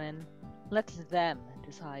and a woman. Let them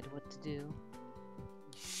decide what to do.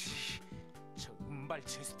 저 은발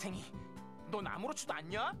제스탱이, 넌 아무렇지도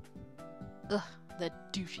않냐? Ugh, that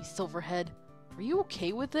douchey silverhead. Are you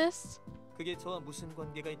okay with this? 그게 저와 무슨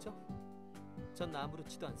관계가 있죠? 전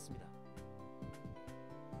아무렇지도 않습니다.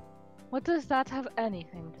 What does that have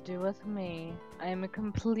anything to do with me? I am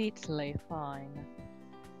completely fine.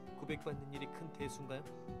 고백받는 일이 큰 대수인가요?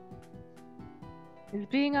 Is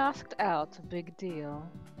being asked out a big deal?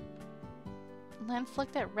 Lance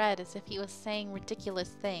looked at Red as if he was saying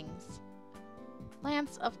ridiculous things.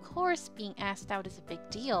 Lance, of course being asked out is a big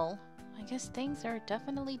deal. I guess things are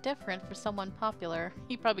definitely different for someone popular.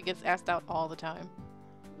 He probably gets asked out all the time.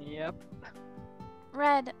 Yep.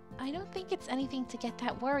 Red, I don't think it's anything to get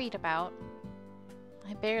that worried about.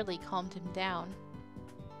 I barely calmed him down.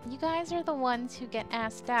 You guys are the ones who get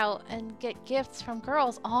asked out and get gifts from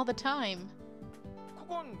girls all the time.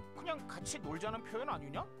 그건 그냥 같이 놀자는 표현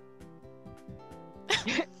아니냐?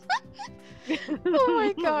 Oh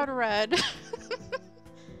my god, Red.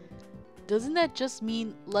 Doesn't that just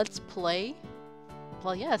mean let's play?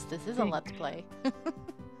 Well, yes, this is a let's play.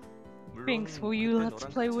 Binks, will you let's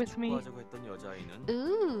play with me?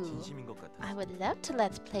 Ooh, I would love to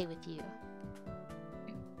let's play with you.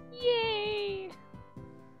 Yay!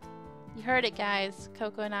 You heard it, guys.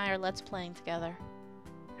 Coco and I are let's playing together.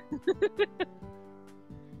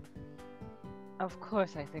 Of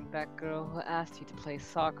course, I think that girl who asked you to play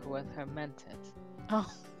soccer with her meant it.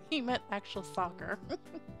 Oh, he meant actual soccer.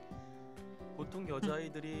 보통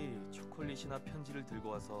여자아이들이 초콜릿이나 편지를 들고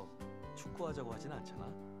와서 축구하자고 하진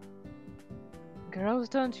않잖아. Girls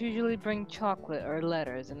don't usually bring chocolate or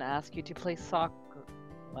letters and ask you to play soccer.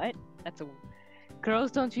 What?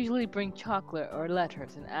 Girls don't usually bring chocolate or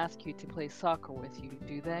letters and ask you to play soccer with you,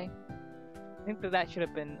 do they? I think that should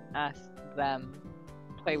have been asked them.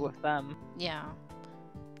 Play with them. Yeah.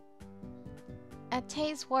 At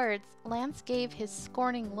Tay's words, Lance gave his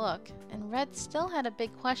scorning look, and Red still had a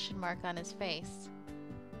big question mark on his face.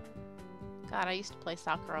 God, I used to play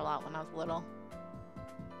soccer a lot when I was little.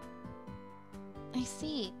 I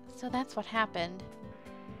see, so that's what happened.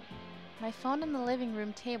 My phone on the living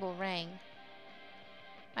room table rang.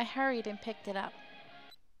 I hurried and picked it up.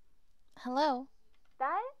 Hello?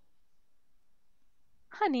 딸?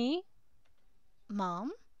 Honey?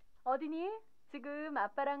 Mom? 어디니? 지금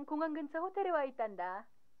아빠랑 공항 근처 호텔에 와 있단다.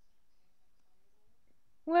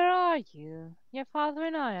 Where are you? Your father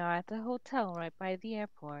and I are at the hotel right by the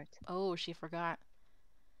airport. Oh, she forgot.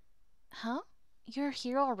 Huh? You're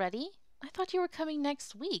here already? I thought you were coming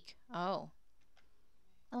next week. Oh.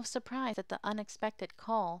 I was surprised at the unexpected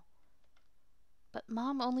call. But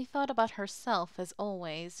Mom only thought about herself, as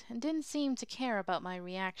always, and didn't seem to care about my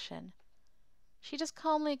reaction. She just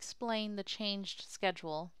calmly explained the changed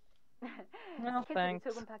schedule. No, 스케줄이 thanks.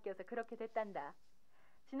 조금 바뀌어서 그렇게 됐단다.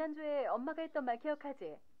 지난주에 엄마가 했던 말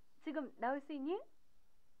기억하지? 지금 나올 수 있니?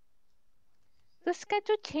 The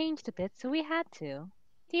schedule changed a bit, so we had to.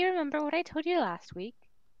 Do you remember what I told you last week?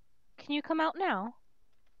 Can you come out now?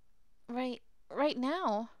 Right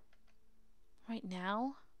now? Right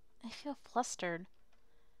now? I feel flustered.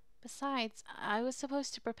 Besides, I was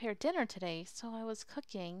supposed to prepare dinner today, so I was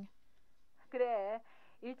cooking. 그래.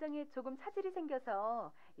 일정에 조금 차질이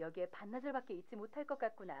생겨서 여기에 반나절밖에 있지 못할 것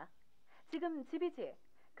같구나. 지금 집이지?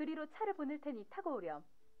 그리로 차를 보낼 테니 타고 오렴.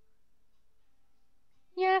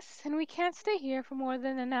 Yes, and we can't stay here for more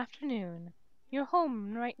than an afternoon. You're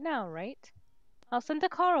home right now, right? I'll send a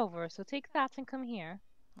car over, so take that and come here.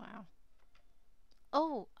 Wow.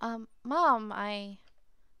 Oh, Mom, I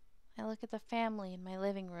look at the family in my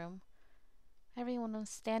living room. Everyone was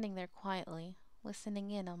standing there quietly,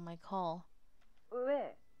 listening in on my call.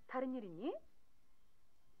 왜? 다른 일 있니?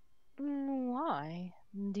 Why?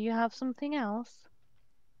 Do you have something else?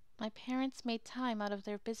 My parents made time out of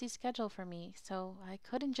their busy schedule for me, so I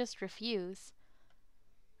couldn't just refuse.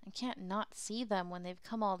 I can't not see them when they've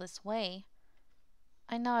come all this way.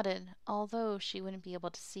 I nodded, although she wouldn't be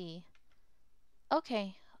able to see.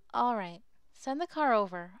 Okay, all right. Send the car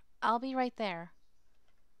over. I'll be right there.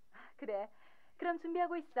 그래. 그럼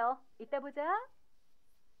준비하고 있어. 이따 보자.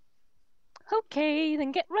 Okay,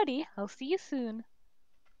 then get ready. I'll see you soon.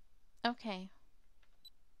 Okay.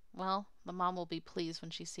 Well, the mom will be pleased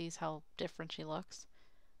when she sees how different she looks.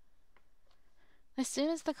 As soon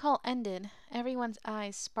as the call ended, everyone's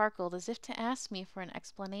eyes sparkled as if to ask me for an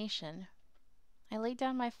explanation. I laid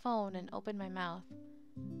down my phone and opened my mouth.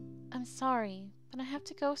 I'm sorry, but I have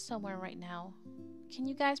to go somewhere right now. Can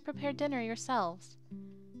you guys prepare dinner yourselves?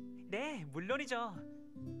 네, 물론이죠.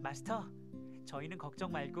 마스터, 저희는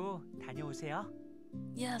걱정 말고 다녀오세요.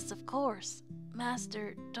 Yes, of course.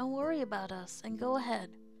 Master, don't worry about us and go ahead.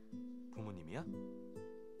 부모님이야?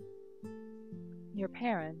 Your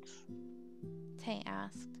parents. Tay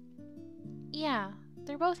asked. Yeah,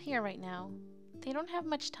 they're both here right now. They don't have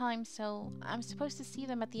much time, so I'm supposed to see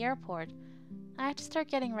them at the airport. I have to start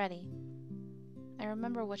getting ready. I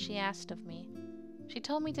remember what she asked of me. She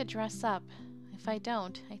told me to dress up. If I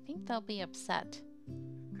don't, I think they'll be upset.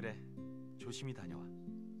 그래, 조심히 다녀와.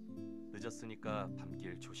 늦었으니까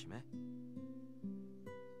밤길 조심해.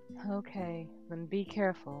 Okay, then be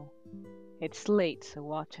careful. It's late, so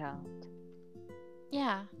watch out.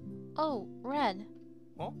 Yeah. Oh, Red.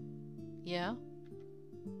 어? Yeah?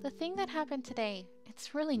 The thing that happened today,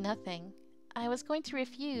 it's really nothing. I was going to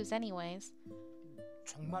refuse anyways.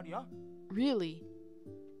 정말이야? Really?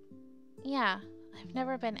 Yeah, I've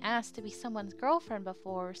never been asked to be someone's girlfriend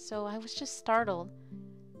before, so I was just startled.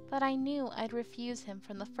 But I knew I'd refuse him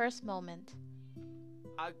from the first moment.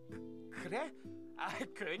 아, 그래? 아,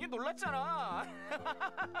 괜히 놀랐잖아.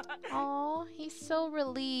 Aw, he's so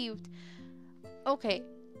relieved. Okay,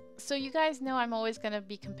 so you guys know I'm always going to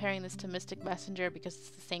be comparing this to Mystic Messenger because it's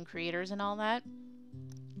the same creators and all that.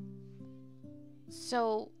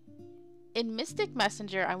 So, in Mystic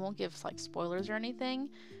Messenger, I won't give like spoilers or anything,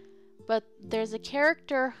 but there's a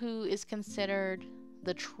character who is considered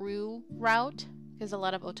the true route, because a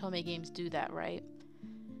lot of Otome games do that, right?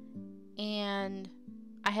 And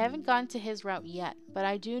I haven't gone to his route yet, but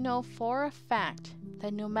I do know for a fact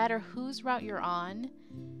that no matter whose route you're on,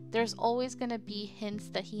 there's always going to be hints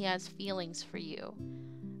that he has feelings for you.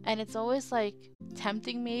 And it's always like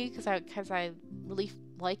tempting me because I really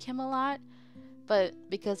like him a lot. But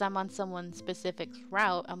because I'm on someone's specific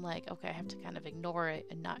route, I'm like, okay, I have to kind of ignore it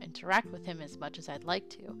and not interact with him as much as I'd like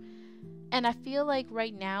to. And I feel like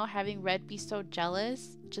right now, having Red be so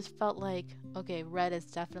jealous just felt like, okay, Red is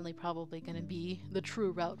definitely probably going to be the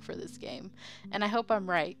true route for this game. And I hope I'm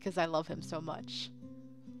right because I love him so much.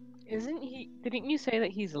 Didn't you say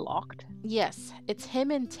that he's locked? Yes, it's him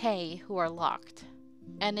and Tay who are locked.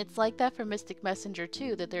 And it's like that for Mystic Messenger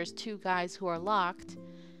too, that there's two guys who are locked.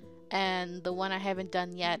 And the one I haven't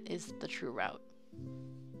done yet is the true route.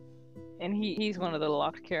 And he's one of the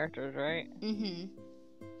locked characters, right? Mm-hmm.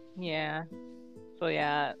 Yeah. So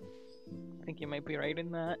yeah, I think you might be right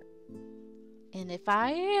in that. And if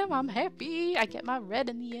I am, I'm happy. I get my Red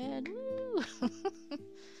in the end.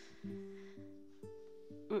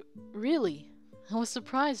 Woo! Really? I was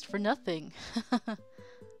surprised for nothing.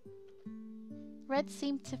 Red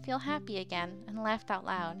seemed to feel happy again and laughed out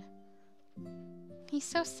loud. He's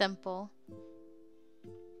so simple.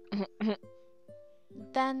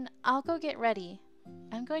 Then I'll go get ready.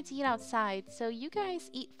 I'm going to eat outside, so you guys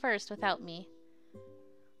eat first without me.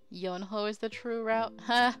 Yonho is the true route,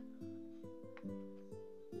 huh?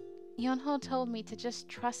 Yonho told me to just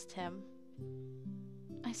trust him.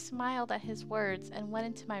 I smiled at his words and went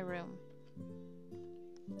into my room.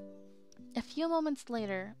 A few moments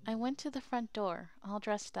later, I went to the front door, all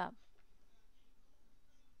dressed up.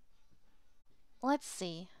 Let's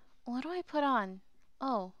see. What do I put on?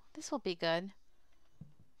 Oh, this will be good.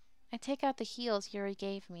 I take out the heels Yuri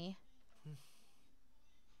gave me.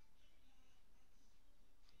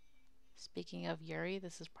 Speaking of Yuri,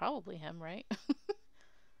 this is probably him, right?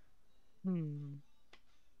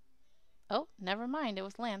 Oh, never mind. It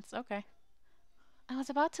was Lance. Okay. I was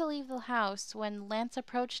about to leave the house when Lance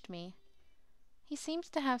approached me. He seems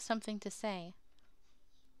to have something to say.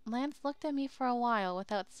 Lance looked at me for a while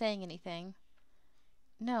without saying anything.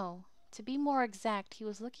 No, to be more exact, he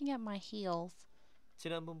was looking at my heels.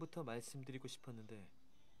 지난번부터 말씀드리고 싶었는데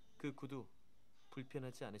그 구두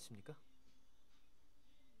불편하지 않으십니까?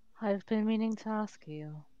 I've been meaning to ask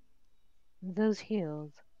you. Those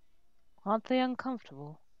heels, aren't they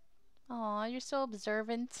uncomfortable? Aw, you're so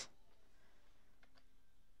observant.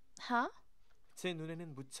 Huh? 제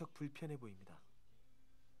눈에는 무척 불편해 보입니다.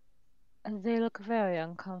 They look very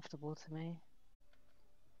uncomfortable to me.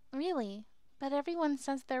 Really? But everyone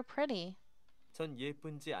says they're pretty. 전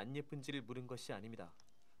예쁜지 안 예쁜지를 물은 것이 아닙니다.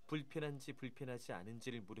 불편한지 불편하지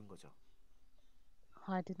않은지를 물은 거죠.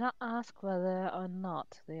 I did not ask whether or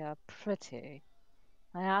not they are pretty.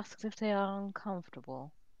 I asked if they are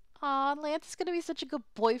uncomfortable. Aw, Lance is gonna be such a good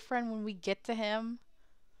boyfriend when we get to him.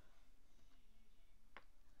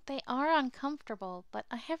 They are uncomfortable, but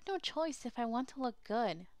I have no choice if I want to look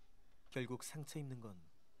good. 결국 상처 입는 건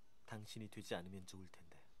당신이 되지 않으면 좋을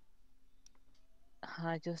텐데.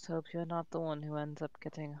 I just hope you're not the one who ends up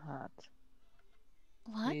getting hurt.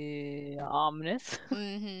 What? Ominous.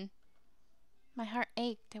 Mm-hmm. My heart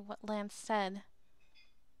ached at what Lance said.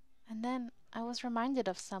 And then I was reminded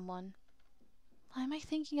of someone. Why am I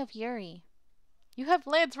thinking of Yuri? You have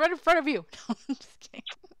Lance right in front of you! No, I'm just kidding.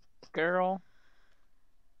 Girl.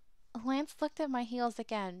 Lance looked at my heels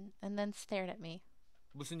again and then stared at me.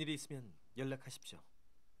 무슨 일이 있으면 연락하십시오.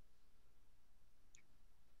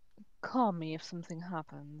 Call me if something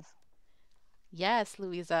happens. Yes,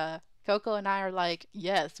 Louisa. Coco and I are like,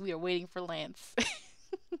 yes, we are waiting for Lance.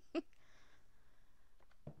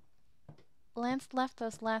 Lance left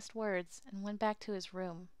those last words and went back to his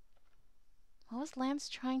room. What was Lance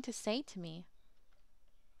trying to say to me?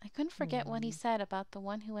 I couldn't forget what he said about the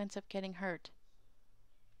one who ends up getting hurt.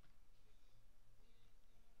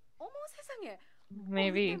 어머 세상에.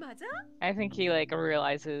 Maybe. 이때 맞아? I think he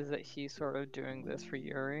realizes that he's sort of doing this for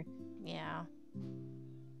Yuri. Yeah.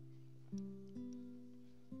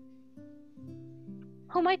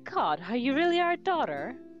 Oh my god, are you really our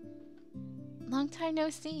daughter? Long time no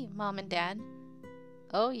see, Mom and Dad.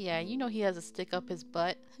 Oh yeah, you know he has a stick up his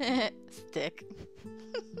butt. Stick.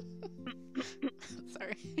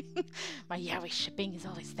 Sorry. My yaoi shipping is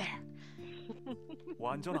always there.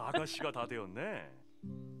 완전 아가씨가 다 되었네.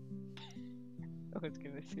 I was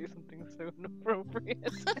gonna say something so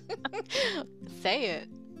inappropriate. Say it.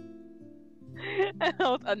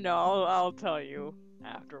 I'll tell you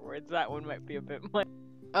afterwards. That one might be a bit much.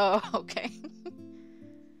 Oh, okay.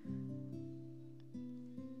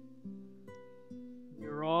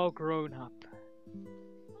 You're all grown up.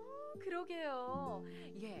 그러게요.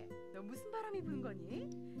 얘, 너 무슨 바람이 분 거니?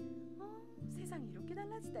 세상이 이렇게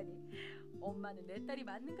달라지다니. 엄마는 내 딸이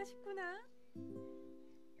맞는가 싶구나.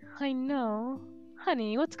 I know.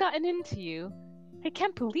 Honey, what's gotten into you? I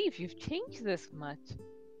can't believe you've changed this much.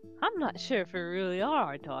 I'm not sure if you really are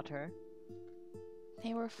our daughter.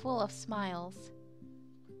 They were full of smiles.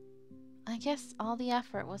 I guess all the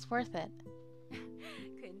effort was worth it.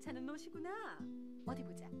 괜찮은 옷이구나. 어디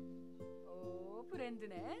보자. 오,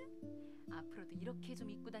 브랜드네. 앞으로도 이렇게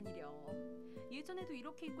좀 입고 다니렴. 예전에도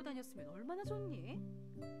이렇게 입고 다녔으면 얼마나 좋니?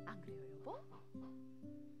 안 그래요, 여보?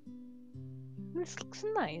 This looks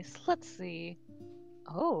nice. Let's see.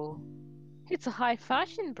 Oh, it's a high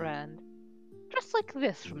fashion brand. Dress like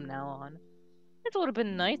this from now on. It would have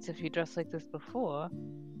been nice if you dressed like this before.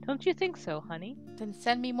 Don't you think so, honey? Then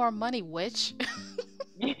send me more money, witch.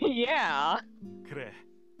 Yeah. 그래,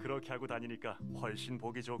 그렇게 하고 다니니까 훨씬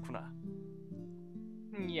보기 좋구나.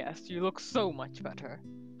 Yes, you look so much better.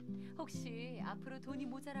 혹시 앞으로 돈이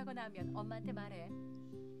모자라거나 하면 엄마한테 말해.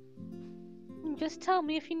 Just tell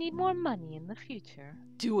me if you need more money in the future.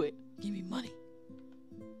 Do it. Give me money.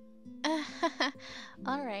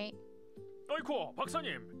 Alright. 어이쿠,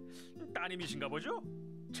 박사님. 따님이신가 보죠?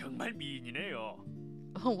 정말 미인이네요.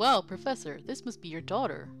 Oh wow, Professor, this must be your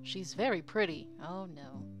daughter. She's very pretty. Oh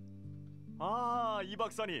no. 아, 이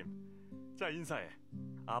박사님. 자, 인사해.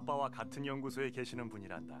 아빠와 같은 연구소에 계시는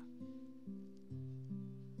분이란다.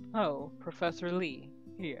 Oh, Professor Lee,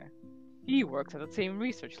 here. He works at the same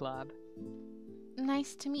research lab.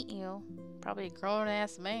 Nice to meet you. Probably a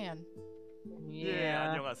grown-ass man. 예,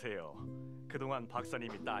 안녕하세요. 그동안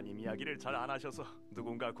박사님이 따님 이야기를 잘 안 하셔서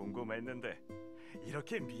누군가 궁금했는데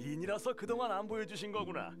이렇게 미인이라서 그동안 안 보여주신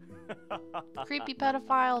거구나. Creepy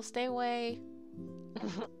pedophile, stay away.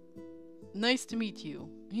 Nice to meet you.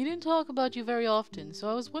 He didn't talk about you very often, so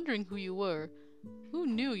I was wondering who you were. Who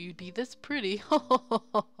knew you'd be this pretty?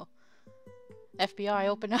 FBI,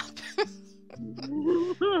 open up.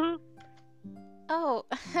 Oh.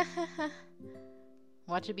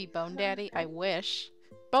 Watch it be Bone Daddy? I wish.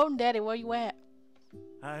 Bone Daddy, where you at?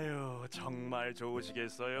 아유, 정말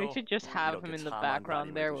좋으시겠어요. They should just have him in the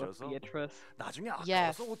background there with Beatrice. 나중에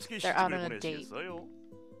Yes, 아까워서 어떻게 they're out 시집을 on a date. 보내시겠어요?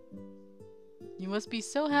 You must be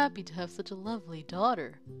so happy to have such a lovely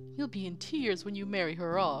daughter. You'll be in tears when you marry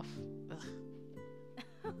her off.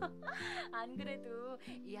 안 그래도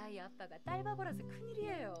이 아이 아빠가 딸 바보라서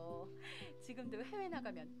큰일이에요. 지금도 해외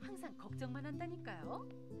나가면 항상 걱정만 한다니까요.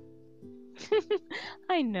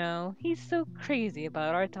 I know. He's so crazy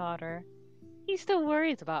about our daughter. He still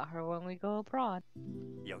worries about her when we go abroad.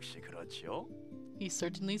 역시 그렇지요. He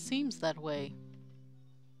certainly seems that way.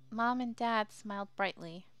 Mom and Dad smiled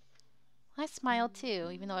brightly. I smiled too,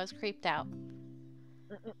 even though I was creeped out.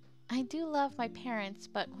 I do love my parents,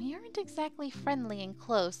 but we aren't exactly friendly and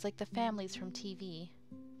close like the families from TV.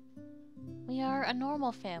 We are a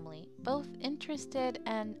normal family, both interested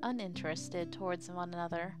and uninterested towards one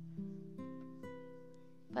another.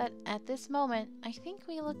 But at this moment, I think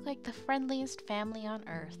we look like the friendliest family on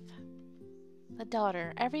earth. The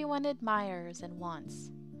daughter everyone admires and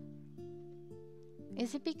wants.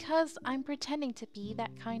 Is it because I'm pretending to be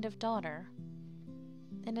that kind of daughter?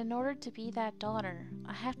 And in order to be that daughter,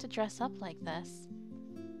 I have to dress up like this.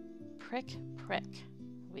 Prick, prick.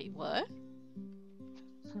 Wait, what?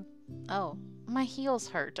 Oh, my heels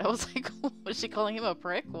hurt. I was like, was she calling him a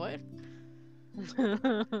prick? What?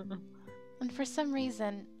 And for some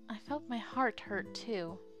reason, I felt my heart hurt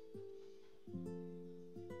too.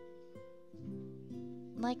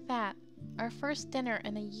 Like that, our first dinner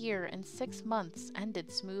in a year and 6 months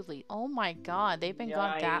ended smoothly. Oh my god, they've been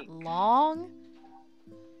gone that long?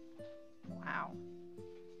 Wow.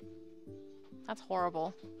 That's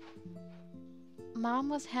horrible. Mom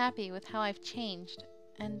was happy with how I've changed,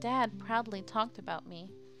 and Dad proudly talked about me.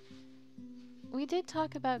 We did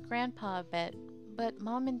talk about Grandpa a bit, but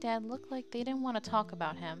Mom and Dad looked like they didn't want to talk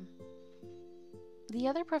about him. The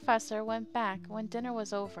other professor went back when dinner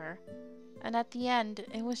was over, and at the end,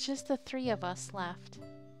 it was just the 3 of us left.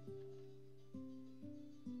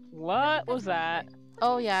 What was that?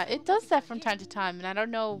 Oh yeah, it does that from time to time, and I don't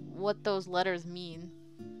know what those letters mean.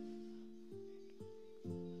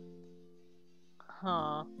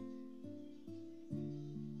 Huh.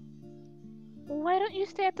 Why don't you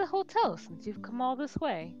stay at the hotel since you've come all this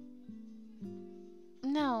way?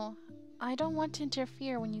 No, I don't want to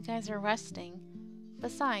interfere when you guys are resting.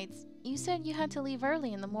 Besides, you said you had to leave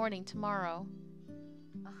early in the morning tomorrow.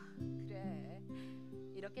 아, 그래.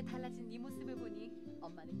 이렇게 달라진 네 모습을 보니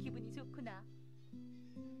엄마는 기분이 좋구나.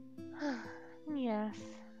 Yes,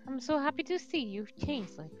 I'm so happy to see you've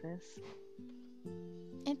changed like this.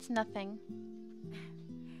 It's nothing.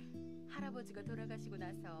 할아버지가 돌아가시고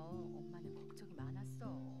나서 엄마는 걱정이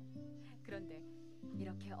많았어. 그런데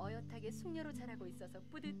이렇게 어엿하게 숙녀로 자라고 있어서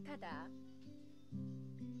뿌듯하다.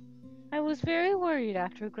 I was very worried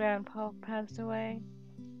after Grandpa passed away,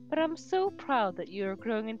 but I'm so proud that you're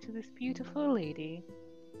growing into this beautiful lady.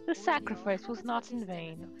 The sacrifice was not in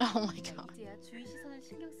vain. Oh my god. 이제야 주위 시선을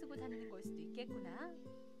신경 쓰고 다니는 걸 수도 있겠구나.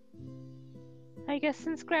 I guess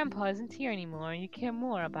since Grandpa isn't here anymore, you care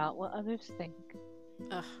more about what others think.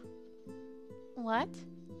 Ugh. What?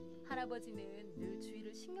 할아버지는 늘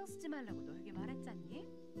주위를 신경 쓰지 말라고 너에게 말했잖니?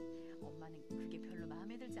 엄마는 그게 별로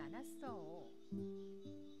마음에 들지 않았어.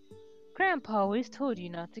 Grandpa always told you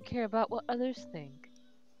not to care about what others think.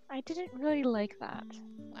 I didn't really like that.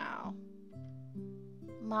 Wow.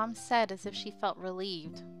 Mom said as if she felt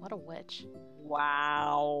relieved. What a witch.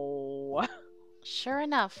 Wow. Sure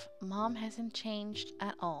enough, Mom hasn't changed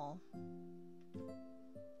at all.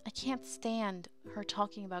 I can't stand her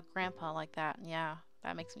talking about Grandpa like that. Yeah,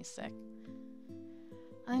 that makes me sick.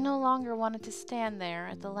 I no longer wanted to stand there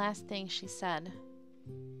at the last thing she said.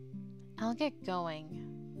 I'll get going.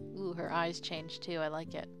 Ooh, her eyes changed too. I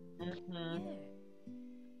like it.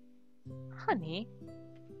 Honey.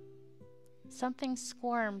 Something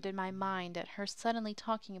squirmed in my mind at her suddenly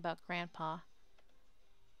talking about Grandpa.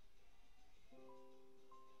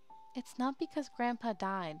 It's not because Grandpa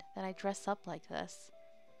died that I dress up like this.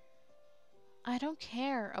 I don't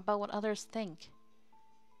care about what others think.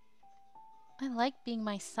 I like being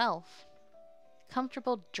myself.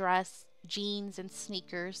 Comfortable dress, jeans, and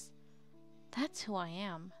sneakers. That's who I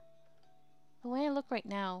am. The way I look right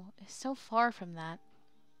now is so far from that.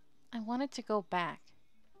 I wanted to go back.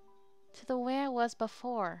 To the way I was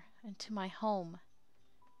before and to my home.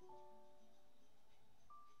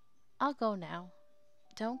 I'll go now.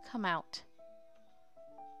 Don't come out.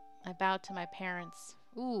 I bowed to my parents.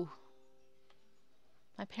 Ooh.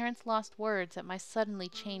 My parents lost words at my suddenly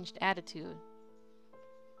changed attitude.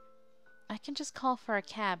 I can just call for a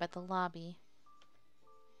cab at the lobby.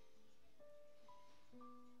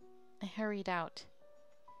 I hurried out.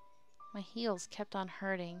 My heels kept on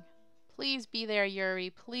hurting. Please be there, Yuri,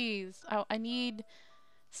 please. I need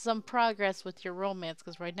some progress with your romance,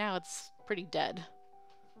 because right now it's pretty dead.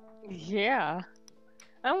 Yeah.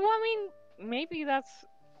 Well, I mean, maybe that's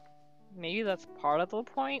part of the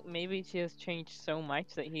point. Maybe she has changed so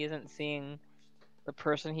much that he isn't seeing the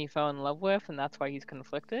person he fell in love with, and that's why he's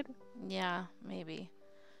conflicted. Yeah, maybe.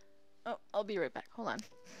 Oh, I'll be right back. Hold on.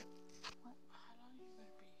 What? How long are you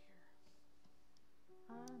gonna be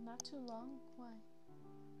here? Not too long. Why?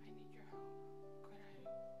 I need your help. Could I,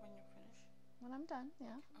 when you finish? When I'm done,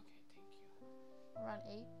 yeah. Okay, thank you. Around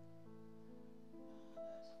 8?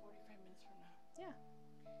 That's 45 minutes from now. Yeah.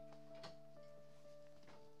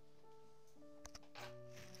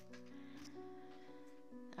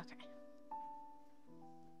 Okay.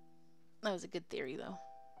 That was a good theory, though.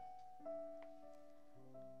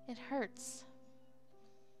 It hurts.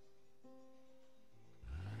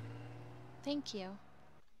 Thank you.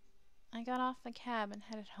 I got off the cab and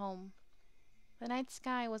headed home. The night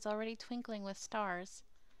sky was already twinkling with stars.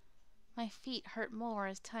 My feet hurt more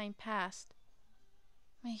as time passed.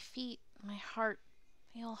 My feet, my heart,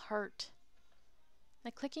 they all hurt.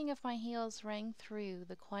 The clicking of my heels rang through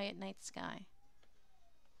the quiet night sky.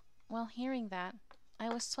 While hearing that, I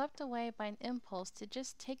was swept away by an impulse to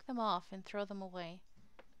just take them off and throw them away.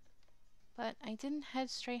 But I didn't head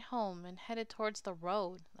straight home and headed towards the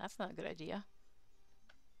road. That's not a good idea.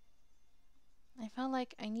 I felt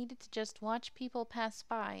like I needed to just watch people pass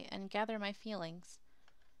by and gather my feelings.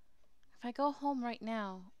 If I go home right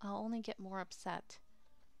now, I'll only get more upset.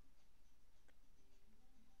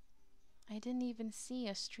 I didn't even see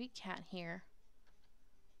a street cat here.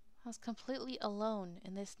 I was completely alone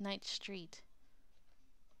in this night street.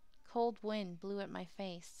 Cold wind blew at my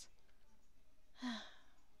face.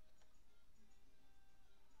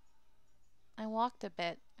 I walked a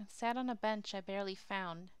bit and sat on a bench I barely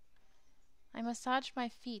found. I massaged my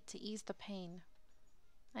feet to ease the pain.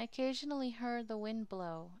 I occasionally heard the wind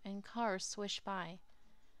blow and cars swish by,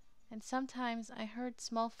 and sometimes I heard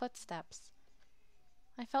small footsteps.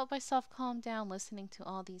 I felt myself calm down listening to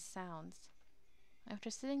all these sounds. After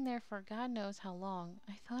sitting there for God knows how long,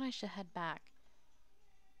 I thought I should head back.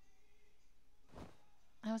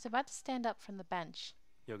 I was about to stand up from the bench.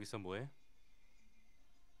 여기서 뭐해?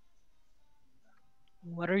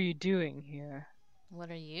 What are you doing here? What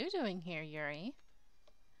are you doing here, Yuri?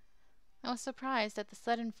 I was surprised at the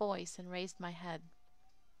sudden voice and raised my head.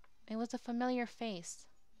 It was a familiar face.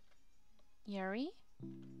 Yuri?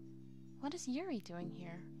 What is Yuri doing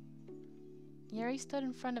here? Yuri stood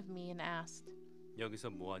in front of me and asked. 여기서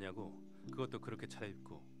뭐 하냐고? 그것도 그렇게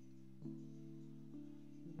차려입고.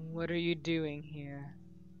 What are you doing here?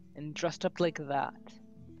 And dressed up like that?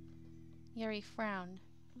 Yuri frowned.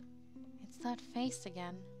 It's that face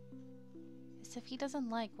again. As if he doesn't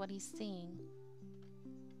like what he's seeing.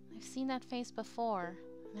 I've seen that face before,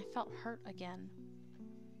 and I felt hurt again.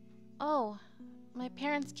 Oh, my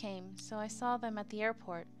parents came, so I saw them at the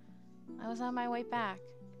airport. I was on my way back.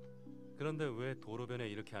 그런데 왜 도로변에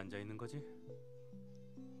이렇게 앉아 있는 거지?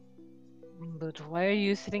 But why are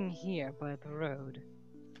you sitting here by the road?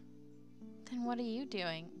 Then what are you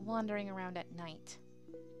doing, wandering around at night?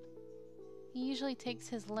 He usually takes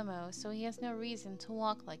his limo, so he has no reason to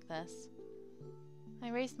walk like this. I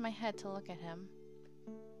raised my head to look at him.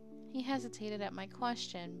 He hesitated at my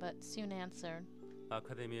question, but soon answered.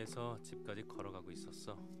 아카데미에서 집까지 걸어가고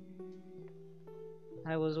있었어.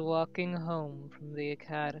 I was walking home from the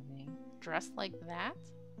academy. Dressed like that?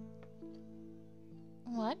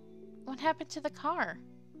 What? What happened to the car?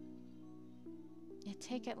 It'd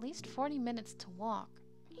take at least 40 minutes to walk.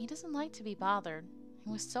 He doesn't like to be bothered. It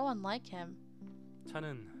was so unlike him.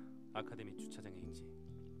 차는 아카데미 주차장에 있지.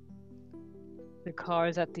 The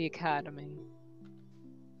car's at the academy.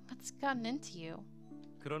 What's gotten into you?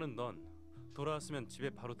 그러는 넌 돌아왔으면 집에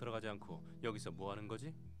바로 들어가지 않고 여기서 뭐 하는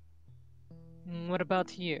거지? What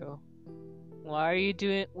about you? What are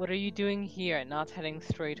you doing here and not heading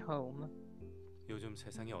straight home? 요즘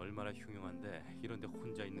세상이 얼마나 흉흉한데 이런데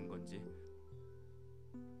혼자 있는 건지.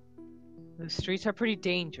 The streets are pretty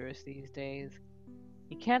dangerous these days.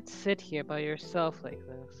 You can't sit here by yourself like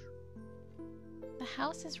this. The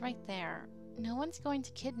house is right there. No one's going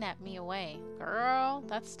to kidnap me away. Girl,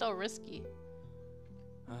 that's still risky.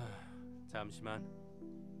 잠시만.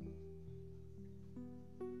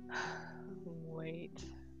 Wait.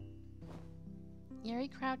 Yuri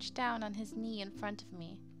crouched down on his knee in front of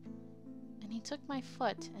me, and he took my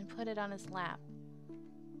foot and put it on his lap.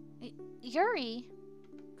 Yuri!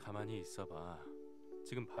 가만히 있어봐.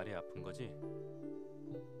 지금 발이 아픈 거지?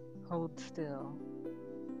 Hold still.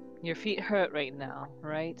 Your feet hurt right now,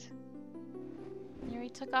 right? Yuri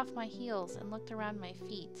took off my heels and looked around my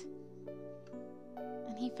feet.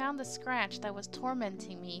 And he found the scratch that was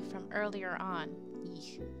tormenting me from earlier on.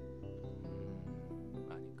 Eek.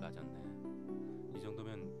 많이 까졌네. 이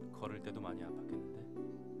정도면 걸을 때도 많이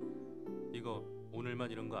아팠겠는데? 이거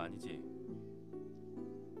오늘만 이런 거 아니지?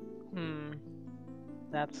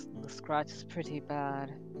 The scratch is pretty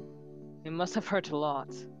bad. It must have hurt a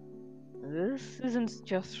lot. This isn't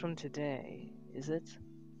just from today, is it?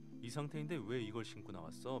 이 상태인데 왜 이걸 신고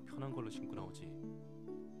나왔어? 편한 걸로 신고 나오지.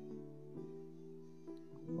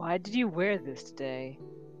 Why did you wear this today?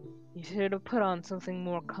 You should have put on something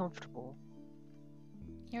more comfortable.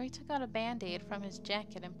 Yuri took out a band-aid from his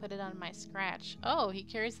jacket and put it on my scratch. Oh, he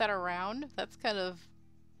carries that around? That's kind of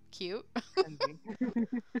cute.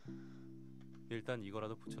 일단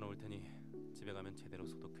이거라도 붙여놓을 테니 집에 가면 제대로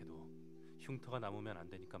소독해도 흉터가 남으면 안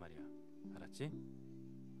되니까 말이야. 알았지?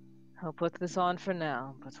 I'll put this on for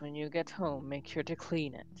now, but when you get home, make sure to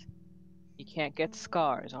clean it. You can't get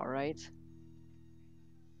scars, alright?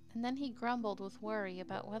 And then he grumbled with worry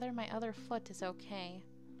about whether my other foot is okay.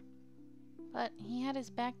 But he had his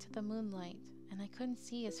back to the moonlight, and I couldn't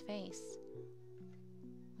see his face.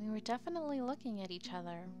 We were definitely looking at each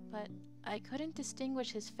other, but I couldn't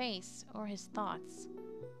distinguish his face or his thoughts.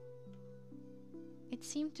 It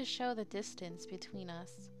seemed to show the distance between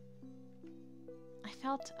us. I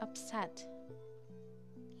felt upset.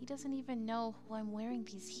 He doesn't even know who I'm wearing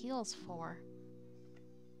these heels for.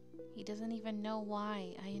 He doesn't even know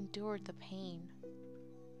why I endured the pain.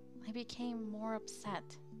 I became more upset.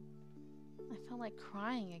 I felt like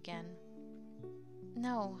crying again.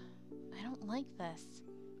 No, I don't like this.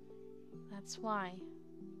 That's why.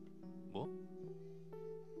 뭐?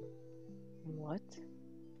 What?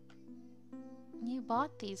 You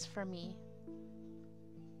bought these for me.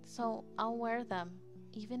 So I'll wear them,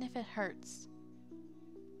 even if it hurts.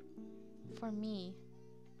 For me.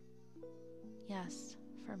 Yes,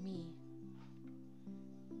 for me.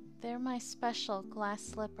 They're my special glass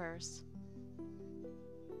slippers.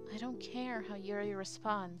 I don't care how Yuri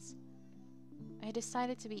responds. I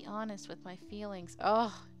decided to be honest with my feelings.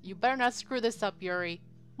 Oh, you better not screw this up, Yuri.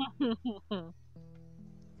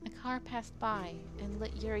 A car passed by and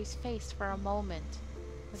lit Yuri's face for a moment,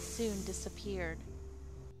 but soon disappeared.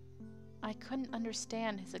 I couldn't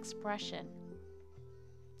understand his expression.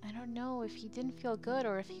 I don't know if he didn't feel good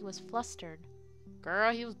or if he was flustered.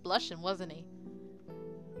 Girl, he was blushing, wasn't he?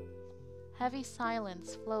 Heavy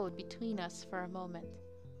silence flowed between us for a moment.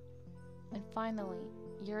 And finally,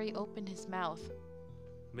 Yuri opened his mouth.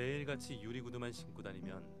 매일같이 유리 구두만 신고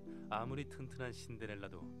다니면 아무리 튼튼한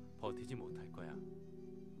신데렐라도 버티지 못할 거야.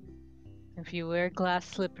 If you wear glass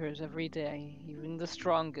slippers every day, even the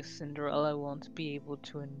strongest Cinderella won't be able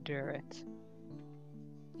to endure it.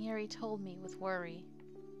 Yuri told me with worry.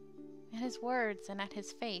 At his words and at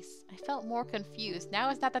his face, I felt more confused. Now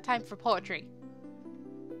is not the time for poetry.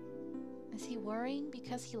 Is he worrying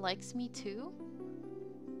because he likes me too?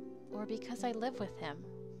 Or because I live with him?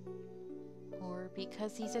 Or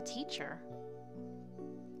because he's a teacher?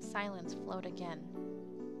 Silence flowed again.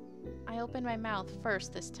 I opened my mouth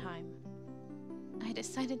first this time. I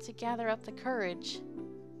decided to gather up the courage.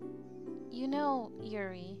 You know,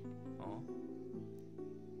 Yuri. 어?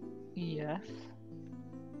 Yes?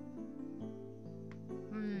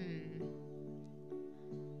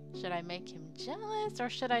 Should I make him jealous, or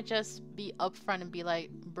should I just be upfront and be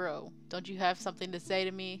like, bro, don't you have something to say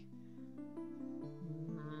to me?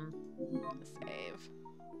 Save.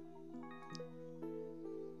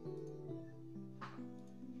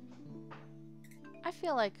 I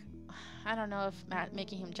feel like, I don't know if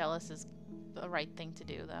making him jealous is the right thing to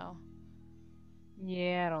do, though.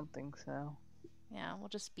 Yeah, I don't think so. Yeah, we'll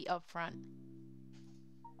just be upfront.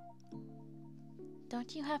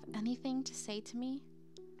 Don't you have anything to say to me?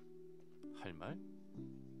 할 말?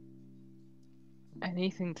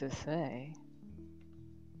 Anything to say?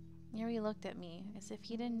 Yuri looked at me as if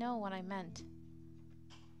he didn't know what I meant.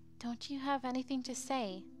 Don't you have anything to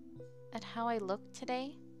say at how I look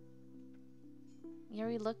today?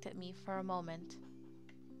 Yuri looked at me for a moment.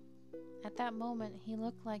 At that moment, he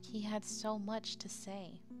looked like he had so much to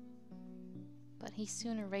say. But he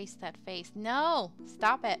soon erased that face. No!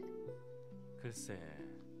 Stop it! 글쎄.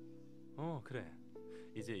 그래.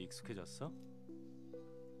 이제 익숙해졌어?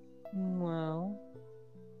 Well,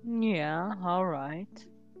 yeah, alright.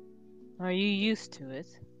 Are you used to it?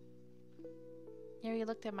 Yuri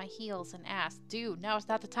looked at my heels and asked, Dude, now is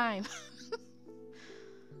not the time.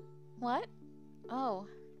 What? Oh.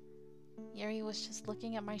 Yuri was just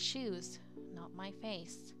looking at my shoes, not my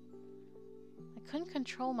face. I couldn't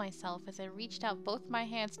control myself as I reached out both my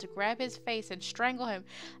hands to grab his face and strangle him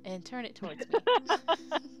and turn it towards me.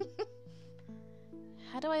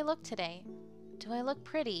 How do I look today? Do I look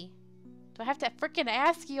pretty? Do I have to frickin'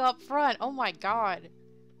 ask you up front? Oh my god.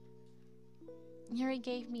 Yuri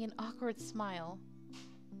gave me an awkward smile.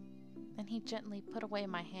 Then he gently put away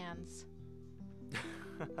my hands.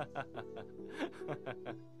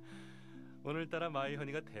 오늘따라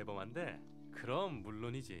마이허니가 대범한데? 그럼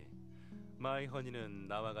물론이지. 마이허니는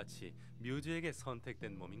나와 같이 뮤즈에게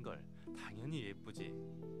선택된 몸인걸. 당연히 예쁘지.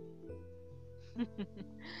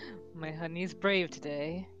 My honey's brave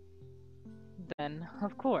today. Then,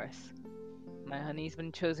 of course. My honey's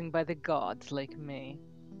been chosen by the gods like me.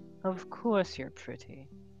 Of course you're pretty.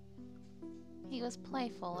 He was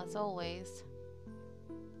playful as always.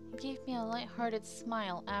 He gave me a light-hearted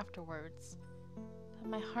smile afterwards, but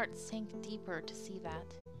my heart sank deeper to see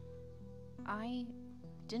that. I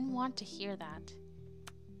didn't want to hear that.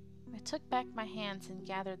 I took back my hands and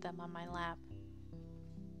gathered them on my lap,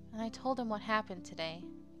 and I told him what happened today.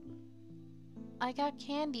 I got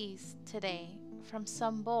candies today from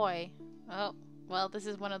some boy. Oh, well, this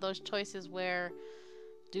is one of those choices where,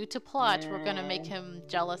 due to plot, we're gonna make him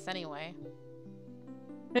jealous anyway.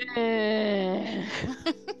 I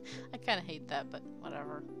kind of hate that, but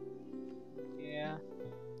whatever. Yeah.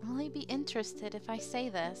 Will he be interested if I say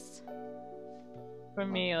this? For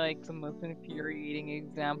me, like, the most infuriating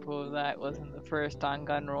example of that wasn't the first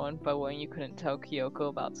Danganronpa, but when you couldn't tell Kyoko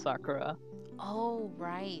about Sakura. Oh,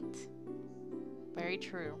 right. Very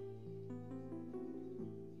true.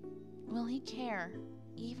 Will he care,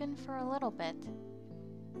 even for a little bit?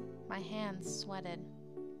 My hands sweated.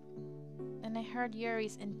 And I heard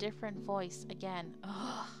Yuri's indifferent voice again.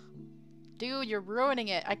 Ugh. Dude, you're ruining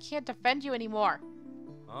it. I can't defend you anymore.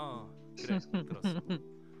 그래, 들었어.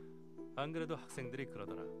 안 그래도 학생들이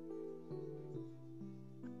그러더라.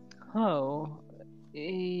 Oh,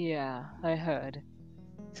 yeah, I heard.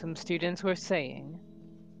 Some students were saying.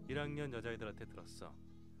 1학년 여자애들한테 들었어.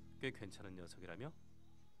 꽤 괜찮은 녀석이라며?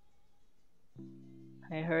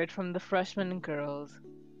 I heard from the freshman girls.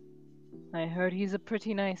 I heard he's a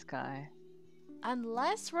pretty nice guy.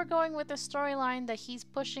 Unless we're going with the storyline that he's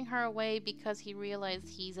pushing her away because he realized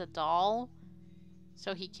he's a doll,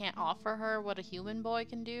 so he can't offer her what a human boy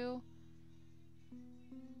can do.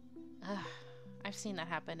 I've seen that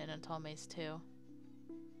happen in Otome's too.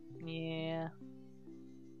 Yeah.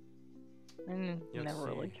 I never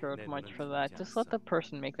really cared much for that. Just let the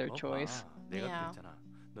person make their choice. 내가 Yeah. 그랬잖아.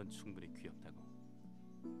 넌 충분히 귀엽다고.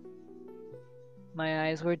 My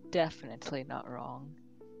eyes were definitely not wrong.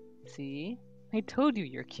 See? I told you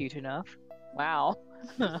you're cute enough. Wow.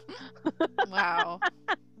 Wow.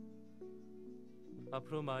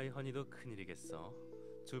 앞으로 마이허니도 큰일이겠어.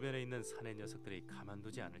 주변에 있는 사내 녀석들이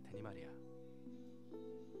가만두지 않을 테니 말이야.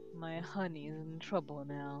 My honey's in trouble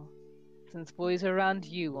now, since boys around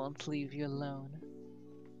you won't leave you alone.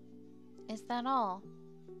 Is that all?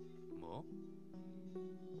 뭐?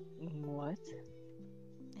 What?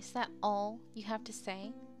 Is that all you have to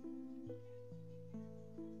say?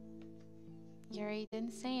 Yuri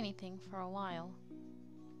didn't say anything for a while.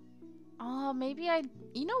 Oh,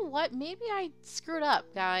 you know what? Maybe I screwed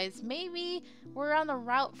up, guys. Maybe we're on the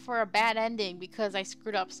route for a bad ending because I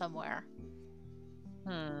screwed up somewhere.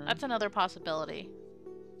 That's another possibility.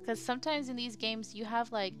 Because sometimes in these games you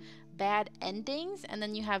have like bad endings and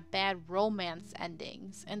then you have bad romance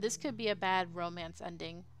endings. And this could be a bad romance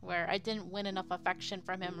ending where I didn't win enough affection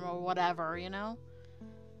from him or whatever, you know?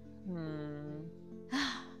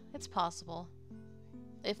 It's possible.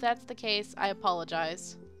 If that's the case, I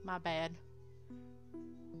apologize. My bad.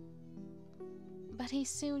 But he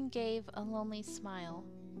soon gave a lonely smile.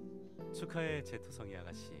 축하해, 제토성이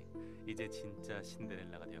아가씨. 이제 진짜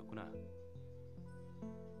신데렐라가 되었구나.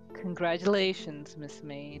 Congratulations, Miss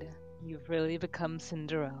Maid. You've really become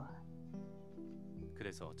Cinderella.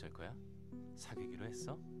 그래서 어쩔 거야? 사귀기로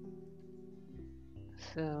했어?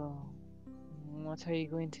 So, what are you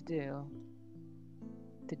going to do?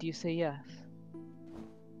 Did you say yes?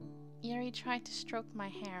 Yuri tried to stroke my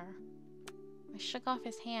hair. I shook off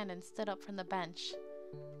his hand and stood up from the bench.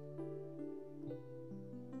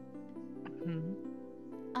 Hmm?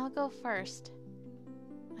 I'll go first.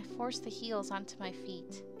 I forced the heels onto my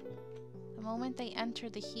feet. The moment they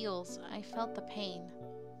entered the heels, I felt the pain.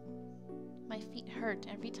 My feet hurt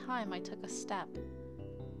every time I took a step.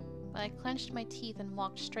 But I clenched my teeth and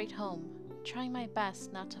walked straight home, trying my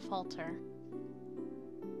best not to falter.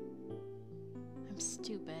 I'm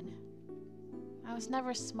stupid. I was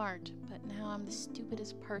never smart, but now I'm the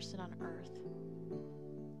stupidest person on earth.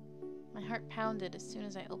 My heart pounded as soon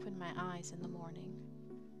as I opened my eyes in the morning.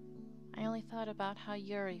 I only thought about how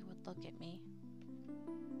Yuri would look at me.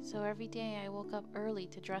 So every day I woke up early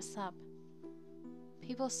to dress up.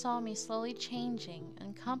 People saw me slowly changing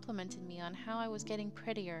and complimented me on how I was getting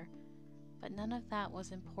prettier, but none of that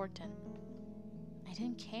was important. I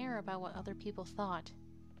didn't care about what other people thought.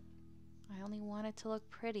 I only wanted to look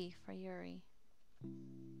pretty for Yuri.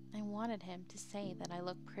 I wanted him to say that I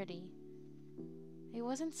looked pretty. It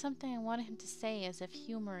wasn't something I wanted him to say as if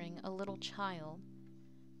humoring a little child.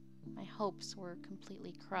 My hopes were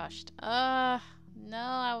completely crushed. No,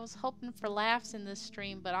 I was hoping for laughs in this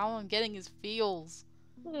stream, but all I'm getting is feels.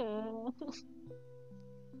 All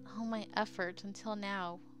my effort until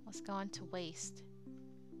now was gone to waste.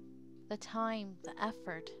 The time, the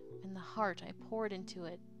effort, and the heart I poured into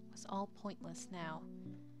it was all pointless now.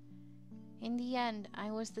 In the end,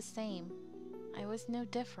 I was the same. I was no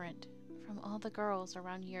different from all the girls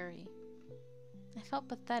around Yuri. I felt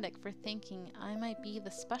pathetic for thinking I might be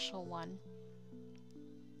the special one.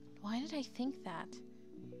 Why did I think that?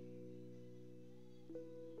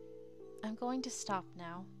 I'm going to stop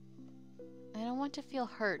now. I don't want to feel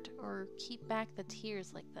hurt or keep back the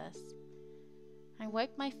tears like this. I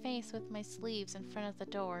wiped my face with my sleeves in front of the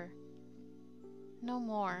door. No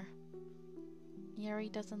more. Yuri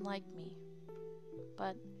doesn't like me.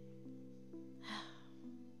 But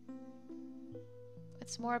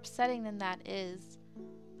what's more upsetting than that is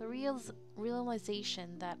the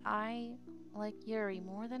realization that I like Yuri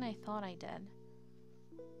more than I thought I did.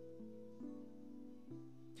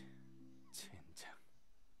 젠장.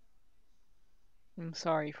 I'm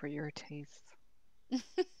sorry for your taste.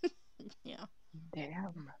 Yeah.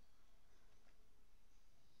 Damn.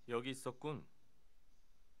 여기 있었군.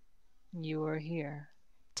 You were here.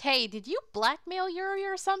 Tay, did you blackmail Yuri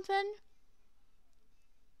or something?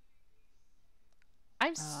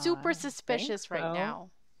 I'm super suspicious think right so. now.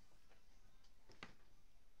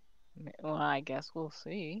 Well, I guess we'll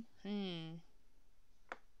see.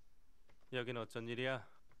 여긴 어쩐 일이야?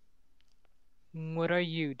 What are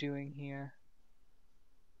you doing here?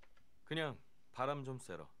 그냥 바람 좀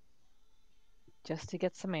쐬러. Just to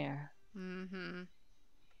get some air. Mm-hmm.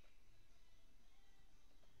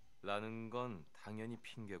 라는 건 당연히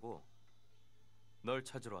핑계고 널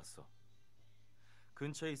찾으러 왔어.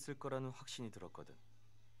 근처에 있을 거라는 확신이 들었거든.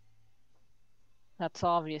 That's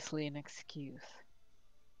obviously an excuse.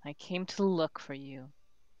 I came to look for you.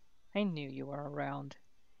 I knew you were around.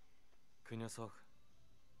 그 녀석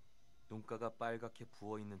눈가가 빨갛게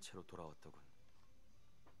부어 있는 채로 돌아왔더군.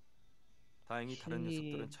 다행히 다른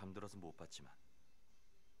녀석들은 잠들어서 못 봤지만.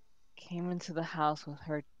 Came into the house with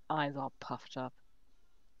her eyes all puffed up.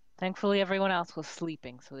 Thankfully everyone else was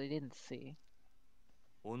sleeping, so they didn't see.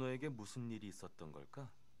 오너에게 무슨 일이 있었던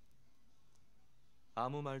걸까?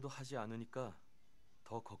 아무 말도 하지 않으니까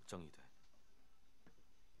더 걱정이 돼.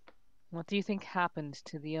 What do you think happened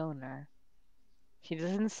to the owner? He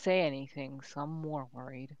doesn't say anything, so I'm more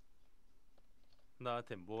worried.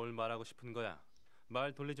 나한테 뭘 말하고 싶은 거야?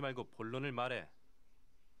 말 돌리지 말고 본론을 말해.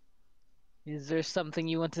 Is there something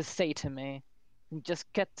you want to say to me?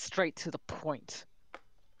 Just get straight to the point.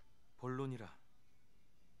 본론이라.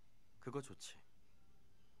 그거 좋지.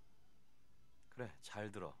 그래,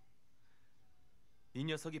 잘 들어. 이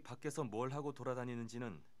녀석이 밖에서 뭘 하고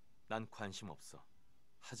돌아다니는지는 난 관심 없어.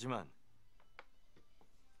 하지만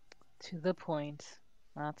To the point.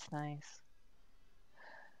 That's nice.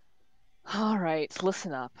 Alright,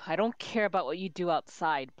 listen up. I don't care about what you do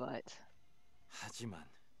outside, but... 하지만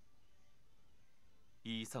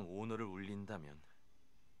이 이상 오너를 울린다면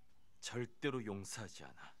절대로 용서하지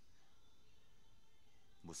않아.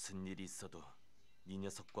 무슨 일이 있어도 네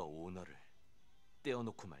녀석과 오너를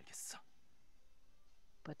떼어놓고 말겠어.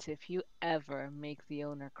 But if you ever make the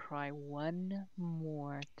owner cry one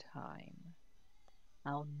more time,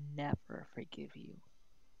 I'll never forgive you.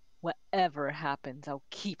 Whatever happens, I'll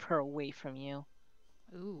keep her away from you.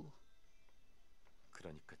 Ooh.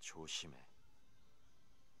 그러니까 조심해.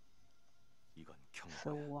 이건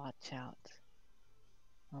So 경고야. watch out.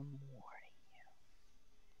 I'm warning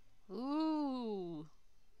Ooh.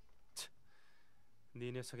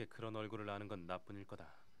 네 녀석의 그런 얼굴을 아는 건 나뿐일 거다.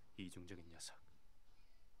 이중적인 녀석.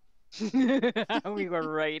 you. We were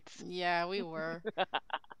right. Yeah, we were.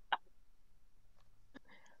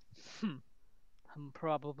 I'm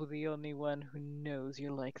probably the only one who knows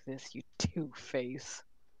you're like this, you two-face.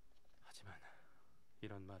 하지만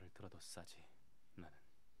이런 말을 들어도 싸지. 나는.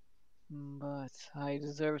 But I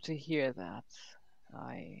deserve to hear that.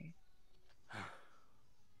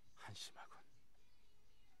 한심하군.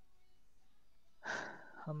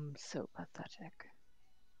 I'm so pathetic.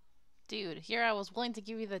 Dude, here I was willing to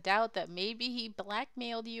give you the doubt that maybe he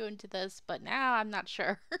blackmailed you into this, but now I'm not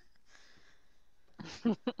sure.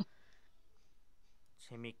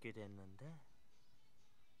 재밌게 됐는데.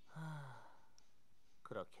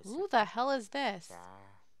 그렇게. Who the hell is this? 자,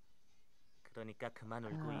 그러니까 그만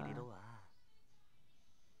울고 이리로 와.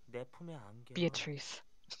 내 품에 안겨. Beatrice.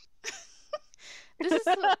 This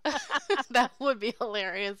is that would be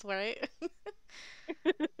hilarious, right?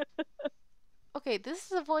 Okay, this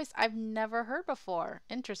is a voice I've never heard before.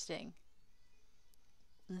 Interesting.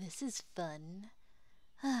 This is fun.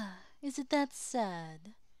 Is it that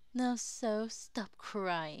sad? Now so stop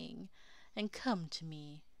crying and come to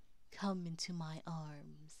me. Come into my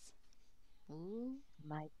arms. Ooh.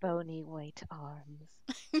 My bony white arms.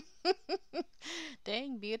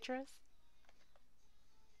 Dang, Beatrice.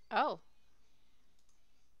 Oh.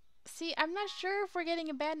 See, I'm not sure if we're getting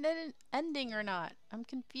a bad ending or not. I'm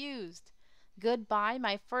confused. Goodbye,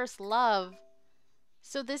 my first love.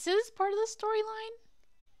 So this is part of the storyline?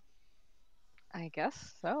 I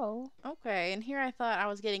guess so. Okay, and here I thought I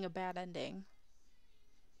was getting a bad ending.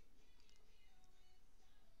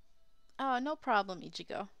 Oh, no problem,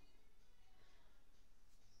 Ichigo.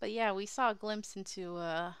 But yeah, we saw a glimpse into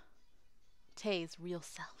Tei's real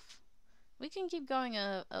self. We can keep going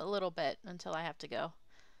a little bit until I have to go.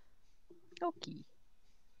 Okay.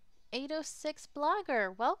 806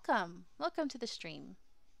 Blogger, welcome. Welcome to the stream.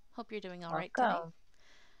 Hope you're doing all right today.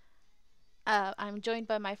 I'm joined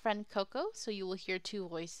by my friend Coco, so you will hear two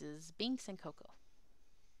voices, Binks and Coco.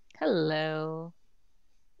 Hello.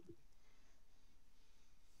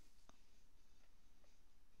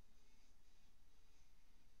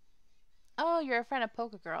 Oh, you're a friend of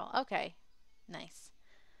Poker Girl. Okay. Nice.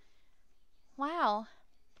 Wow.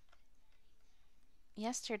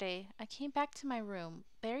 Yesterday, I came back to my room,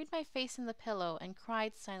 buried my face in the pillow, and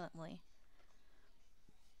cried silently.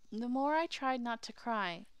 The more I tried not to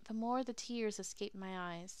cry, the more the tears escaped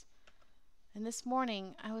my eyes. And this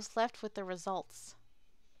morning, I was left with the results.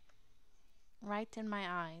 Right in my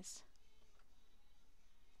eyes.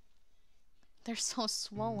 They're so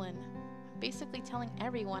swollen. I'm basically telling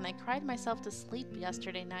everyone I cried myself to sleep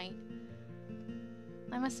yesterday night.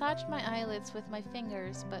 I massaged my eyelids with my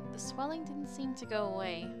fingers, but the swelling didn't seem to go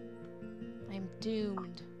away. I'm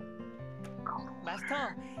doomed.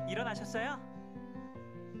 마스터, 일어나셨어요?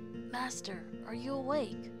 Master, are you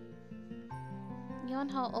awake?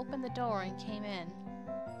 Yonho opened the door and came in.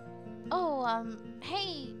 Oh,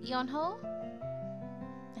 hey, Yonho?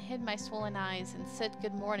 I hid my swollen eyes and said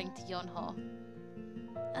good morning to Yonho.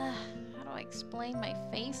 How do I explain my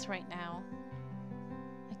face right now?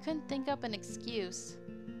 I couldn't think up an excuse.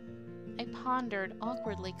 I pondered,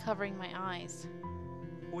 awkwardly covering my eyes.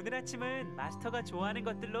 오늘 아침은 마스터가 좋아하는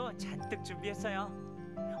것들로 잔뜩 준비했어요.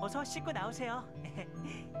 어서 씻고 나오세요.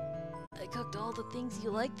 I cooked all the things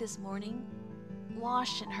you like this morning.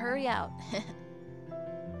 Wash and hurry out.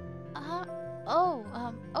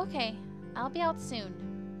 Okay. I'll be out soon.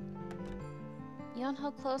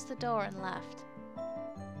 Yonho closed the door and left.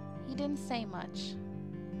 He didn't say much.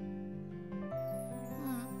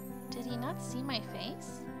 Did he not see my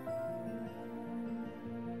face?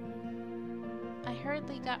 I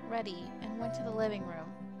hurriedly got ready and went to the living room.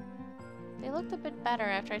 They looked a bit better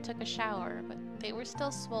after I took a shower, but they were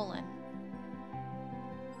still swollen.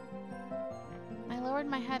 I lowered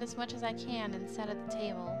my head as much as I can and sat at the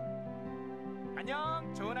table.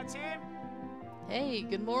 안녕, 좋은 아침. Hey,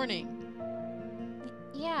 good morning.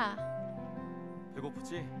 Yeah.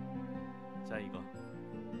 배고프지? 자, 이거.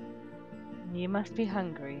 You must be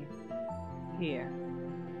hungry. Here.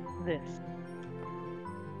 This.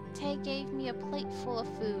 Tay gave me a plate full of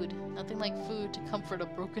food. Nothing like food to comfort a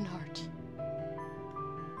broken heart.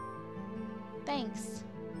 Thanks.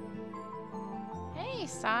 Hey,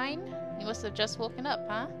 Sign. You must have just woken up,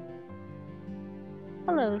 huh?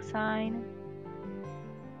 Hello, Sign.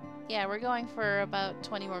 Yeah, we're going for about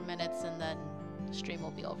 20 more minutes and then the stream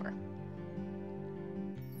will be over.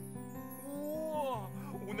 우와,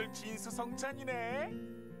 오늘 진수성찬이네.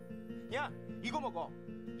 야, 이거 먹어.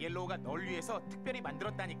 옐로우가 널 위해서 특별히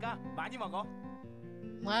만들었다니까 많이 먹어.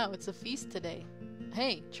 Wow, it's a feast today.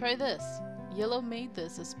 Hey, try this. Yellow made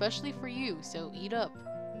this especially for you, so eat up.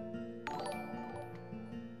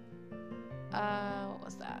 What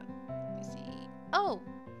was that? Let me see. Oh,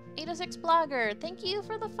 806 Blogger, thank you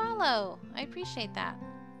for the follow. I appreciate that.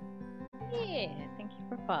 Yeah, thank you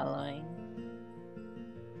for following.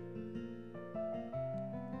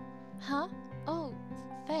 Huh? Oh,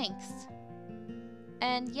 thanks.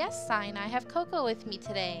 And yes, Sign, I have Coco with me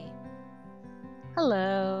today.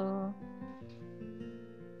 Hello.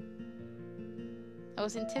 I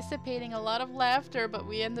was anticipating a lot of laughter, but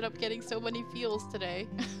we ended up getting so many feels today.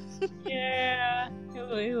 Yeah,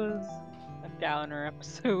 it was a downer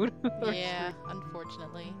episode. Yeah,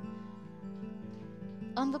 unfortunately.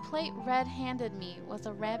 On the plate Red handed me was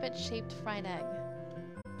a rabbit-shaped fried egg.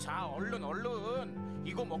 자, 얼른.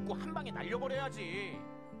 이거 먹고 한 방에 날려버려야지.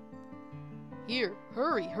 Here,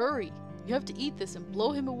 hurry, hurry. You have to eat this and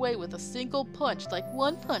blow him away with a single punch like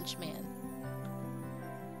One Punch Man.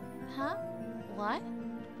 Huh? What?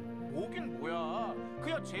 뭐긴 뭐야.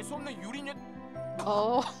 그야 재수없는 유리녀.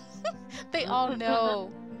 Oh, they all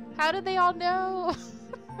know. How did they all know?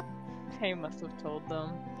 Tay must have told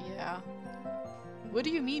them. Yeah. What do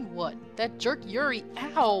you mean, what? That jerk Yuri.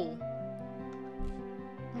 Ow!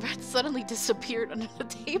 Red suddenly disappeared under the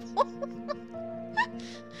table.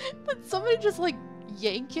 Did somebody just like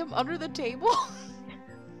yank him under the table?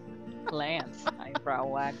 Lance, eyebrow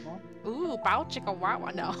waggle. Ooh, bow chicka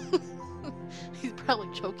wawa. No. He's probably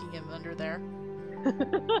choking him under there.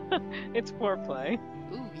 It's foreplay.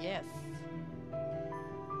 Ooh, yes.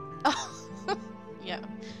 Oh, yeah.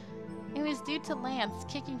 It was due to Lance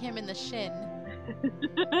kicking him in the shin.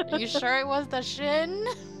 Are you sure it was the shin?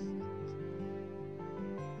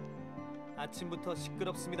 아침부터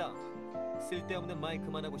시끄럽습니다. 쓸데없는 말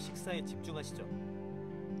그만하고 식사에 집중하시죠.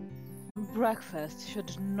 Breakfast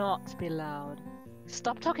should not be loud.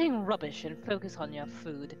 Stop talking rubbish and focus on your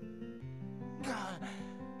food.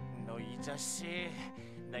 너 이 자식.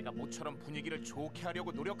 내가 모처럼 분위기를 좋게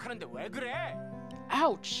하려고 노력하는데 왜 그래?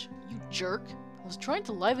 Ouch! You jerk! I was trying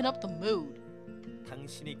to liven up the mood.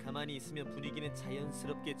 당신이 가만히 있으면 분위기는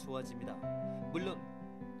자연스럽게 좋아집니다. 물론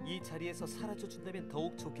이 자리에서 사라져 준다면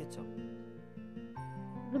더욱 좋겠죠.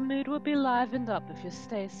 The mood will be livened up if you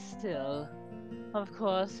stay still. Of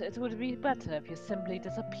course, it would be better if you simply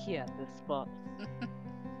disappear at this spot.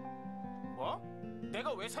 뭐?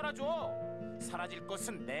 내가 왜 사라져? 사라질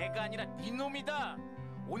것은 내가 아니라 네 놈이다.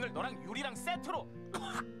 오늘 너랑 유리랑 세트로.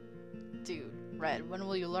 Dude, Red, when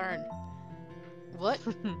will you learn? What?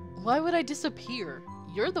 Why would I disappear?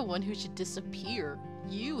 You're the one who should disappear.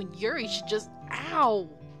 You and Yuri should just... Ow!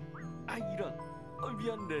 아 이런.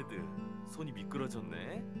 미안 레드. 손이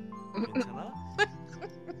미끄러졌네. 괜찮아?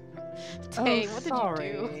 Tay, Oh, what did sorry.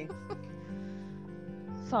 you do?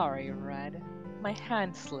 Sorry, Red. My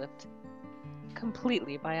hand slipped.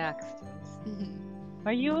 Completely by accident.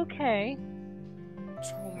 Are you okay?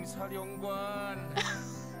 총사령관.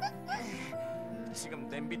 지금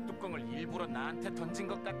냄비 뚜껑을 일부러 나한테 던진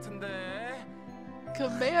것 같은데.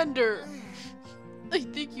 Commander! I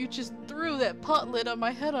think you just threw that pot lid on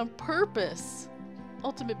my head on purpose.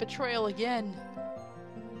 Ultimate betrayal again.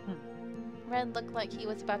 Red looked like he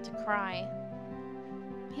was about to cry.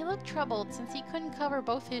 He looked troubled since he couldn't cover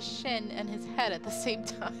both his shin and his head at the same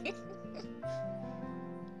time.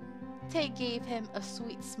 Tay gave him a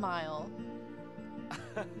sweet smile.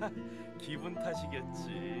 기분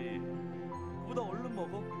탓이겠지. 보다 얼른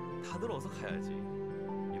먹어. 다들 어서 가야지.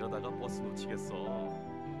 이러다가 버스 놓치겠어.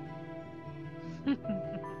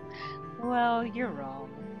 Well, you're wrong.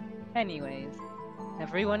 Anyways,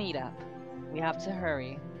 everyone eat up. We have to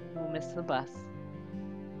hurry. We'll miss the bus.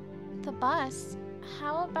 The bus?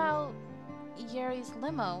 How about Yuri's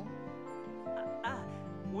limo?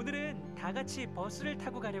 오늘은 다 같이 버스를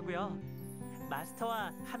타고 가려고요.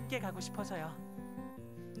 마스터와 함께 가고 싶어서요.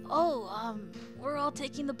 Oh, we're all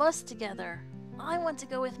taking the bus together. I want to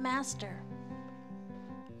go with Master.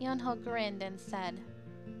 Yunho grinned and said,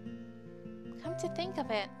 Come to think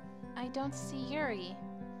of it, I don't see Yuri.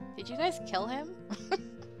 Did you guys kill him?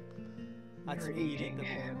 아침에 일이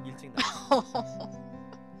있다고 일찍 나갔어.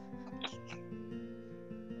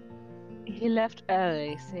 He left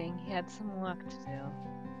early, saying he had some work to do.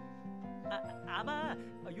 아마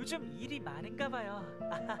요즘 일이 많은가 봐요.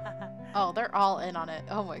 Oh, they're all in on it.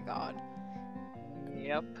 Oh my god.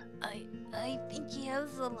 Yep. I think he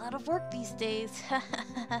has a lot of work these days.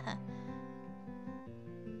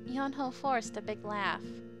 Yonho forced a big laugh.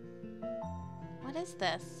 What is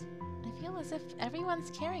this? I feel as if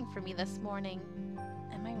everyone's caring for me this morning.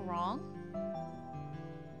 Am I wrong?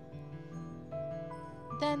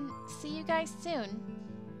 Then, see you guys soon.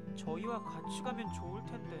 저희와 같이 가면 좋을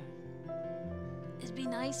텐데. It'd be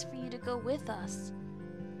nice for you to go with us.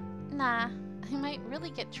 Nah, I might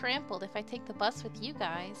really get trampled if I take the bus with you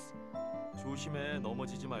guys. 조심해,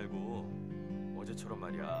 넘어지지 말고. 어제처럼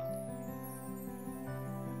말이야.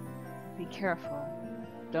 Be careful.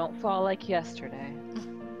 Don't fall like yesterday.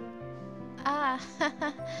 Ah,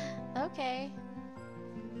 okay.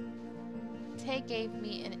 Tay gave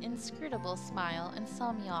me an inscrutable smile and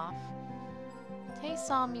saw me off. Tay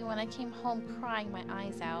saw me when I came home crying my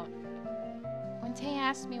eyes out. When Tay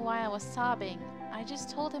asked me why I was sobbing, I just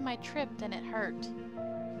told him I tripped and it hurt.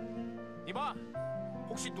 이봐,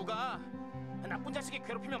 혹시 누가 나쁜 자식이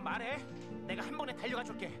괴롭히면 말해. 내가 한 번에 달려가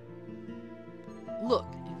줄게. Look,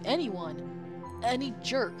 if anyone, any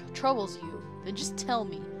jerk troubles you, then just tell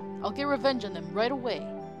me. I'll get revenge on them right away.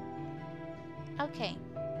 Okay.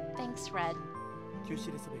 Thanks, Red.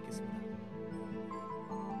 교실에서 뵙겠습니다.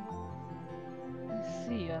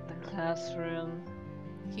 See you at the classroom.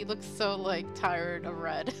 He looks so, like, tired of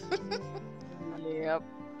Red. Yep.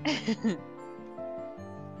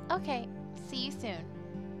 Okay. See you soon.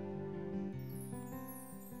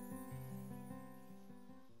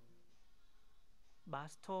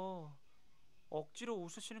 마스터, 억지로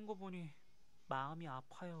웃으시는 거 보니 마음이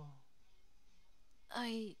아파요.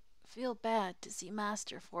 I feel bad to see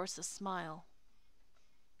Master force a smile.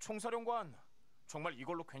 총사령관, 정말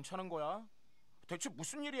이걸로 괜찮은 거야? 대체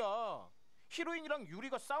무슨 일이야? 히로인이랑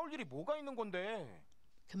유리가 싸울 일이 뭐가 있는 건데?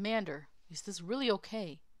 Commander, is this really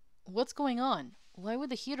okay? What's going on? Why would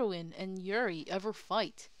the heroine and Yuri ever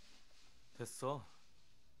fight? 됐어.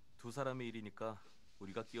 두 사람의 일이니까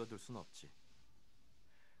우리가 끼어들 순 없지.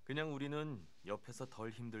 그냥 우리는 옆에서 덜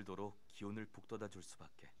힘들도록 기운을 북돋아 줄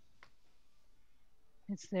수밖에.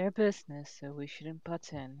 It's their business, so we shouldn't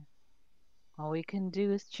butt in. All we can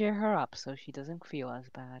do is cheer her up so she doesn't feel as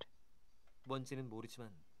bad. 뭔지는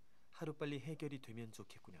모르지만 하루빨리 해결이 되면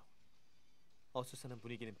좋겠군요. 어수선한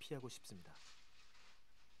분위기는 피하고 싶습니다.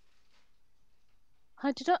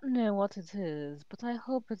 I do not know what it is, but I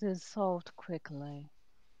hope it is solved quickly.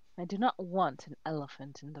 I do not want an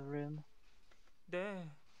elephant in the room.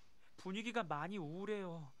 네, 분위기가 많이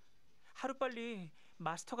우울해요. 하루빨리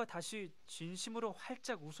마스터가 다시 진심으로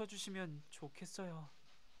활짝 웃어주시면 좋겠어요.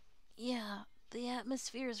 Yeah, the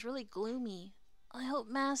atmosphere is really gloomy. I hope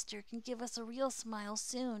Master can give us a real smile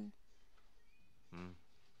soon.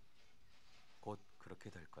 곧 그렇게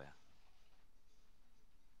될 거야.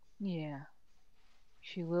 Yeah,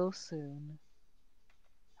 she will soon.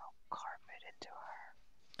 I'll carve it into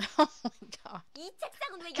her. Oh my god. 이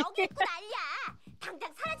책상은 왜 여기 있고 난리야?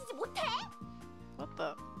 당장 사라지지 못해? What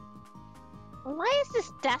the? Why is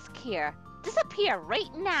this desk here? Disappear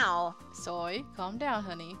right now. Soy, calm down,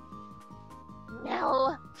 honey.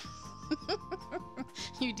 No.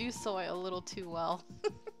 You do Soy a little too well.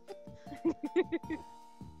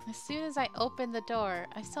 As soon as I opened the door,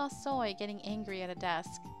 I saw Soy getting angry at a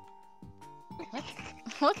desk.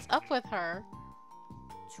 What's up with her?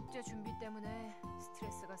 축제 준비 때문에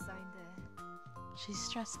스트레스가 쌓인대. She's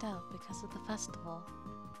stressed out because of the festival.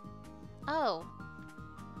 Oh.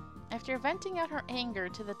 After venting out her anger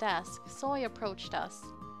to the desk, Soy approached us.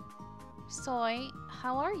 Soy,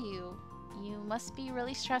 how are you? You must be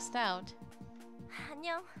really stressed out.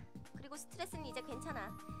 안녕. 그리고 스트레스는 이제 괜찮아.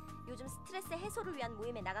 요즘 스트레스 해소를 위한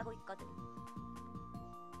모임에 나가고 있거든.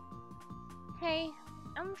 Hey,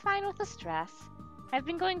 I'm fine with the stress. I've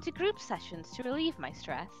been going to group sessions to relieve my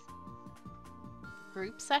stress.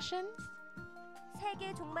 Group sessions? 세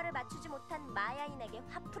개의 종말을 맞추지 못한 마야인에게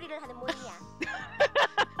화풀이를 하는 모임이야.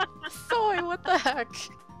 Soy, what the heck?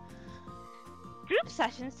 Group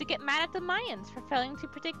sessions to get mad at the Mayans for failing to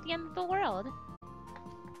predict the end of the world.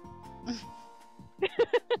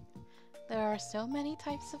 There are so many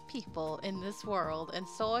types of people in this world, and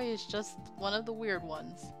Soy is just one of the weird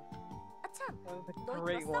ones. 아참, The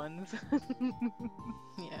great ones.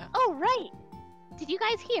 Yeah. Oh, right! Did you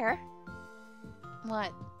guys hear?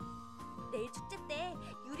 What? 내일 축제 때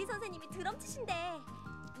유리 선생님이 드럼 치신대.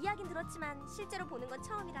 이야긴 들었지만 실제로 보는 건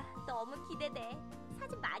처음이라 너무 기대돼.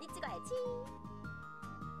 사진 많이 찍어야지.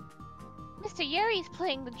 Mr. Yuri's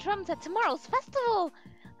playing the drums at tomorrow's festival!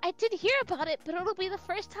 I did hear about it, but it'll be the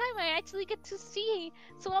first time I actually get to see,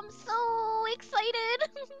 so I'm so excited!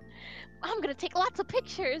 I'm gonna take lots of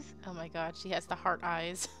pictures! Oh my god, she has the heart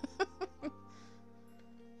eyes.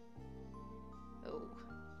 Oh.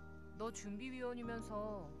 너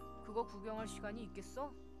준비위원이면서 그거 구경할 시간이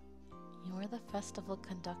있겠어? You're the festival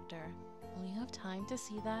conductor. Will you have time to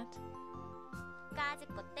see that? 까짓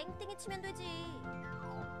거 땡땡이 치면 되지.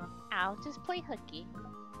 I'll just play hooky.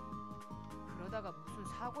 그러다가 무슨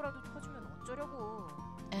사고라도 터지면 어쩌려고.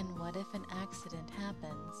 And what if an accident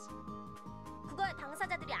happens? 그걸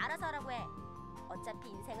당사자들이 알아서 하라고 해. 어차피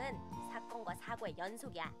인생은 사건과 사고의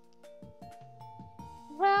연속이야.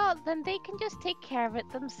 Well, then they can just take care of it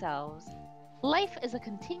themselves. Life is a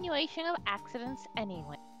continuation of accidents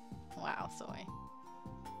anyway. Wow, Soy.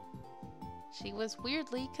 She was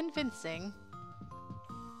weirdly convincing.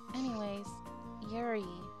 Anyways, Yuri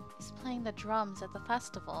is playing the drums at the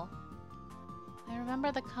festival. I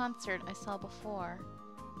remember the concert I saw before.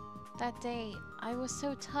 That day, I was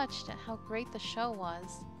so touched at how great the show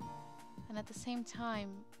was. And at the same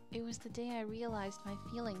time, it was the day I realized my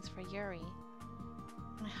feelings for Yuri.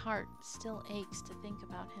 My heart still aches to think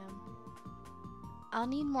about him. I'll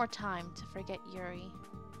need more time to forget Yuri.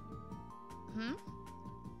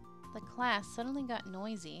 The class suddenly got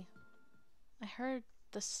noisy. I hear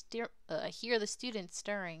the students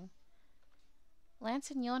stirring.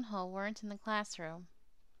 Lance and Yonho weren't in the classroom.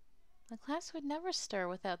 The class would never stir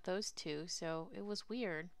without those two, so it was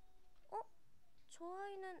weird. 저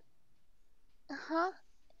아이는 Huh?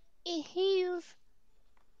 He's...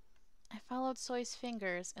 I followed Soy's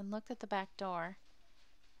fingers and looked at the back door.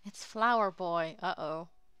 It's Flower Boy. Uh-oh.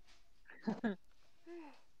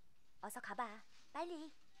 어서 가봐.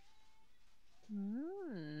 빨리.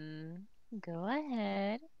 Go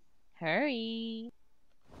ahead. Hurry.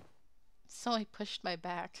 Soy pushed my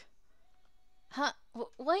back. Huh?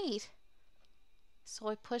 Wait!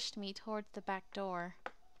 Soy pushed me towards the back door.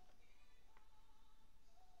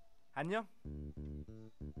 안녕.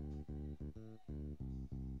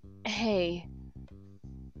 Hey.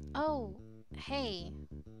 Oh, hey.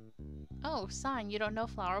 Oh, Sign, you don't know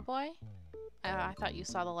Flower Boy? I thought you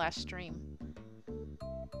saw the last stream.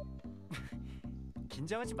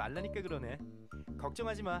 긴장하지 말라니까 그러네.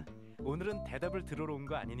 걱정하지 마. 오늘은 대답을 들으러 온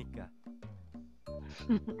거 아니니까.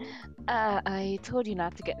 I told you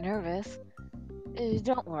not to get nervous.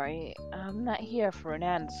 Don't worry, I'm not here for an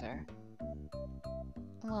answer.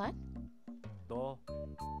 What? 너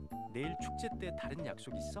내일 축제 때 다른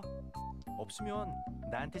약속 있어? 없으면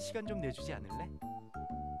나한테 시간 좀 내주지 않을래?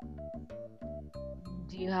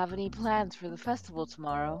 Do you have any plans for the festival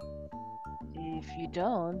tomorrow? If you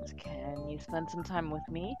don't, can you spend some time with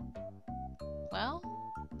me? Well,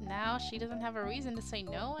 now she doesn't have a reason to say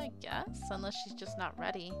no, I guess, unless she's just not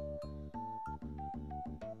ready.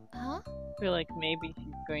 Huh? I feel like maybe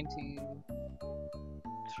she's going to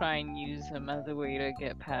try and use him as a way to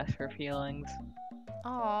get past her feelings.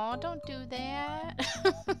 Aw, don't do that.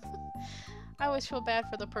 I always feel bad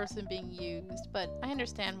for the person being used, but I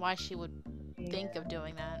understand why she would think of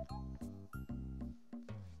doing that.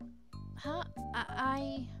 Huh?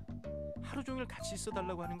 하루 종일 같이 있어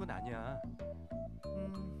달라고 하는 건 아니야.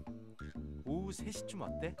 오후 3시쯤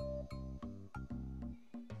어때?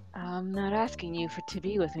 I'm not asking you to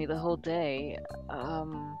be with me the whole day.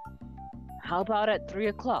 How about at 3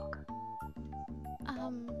 o'clock?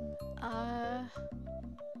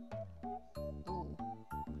 Ooh,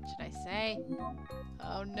 what should I say?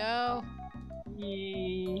 Oh no.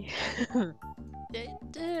 I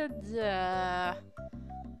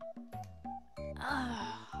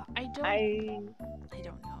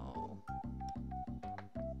don't know.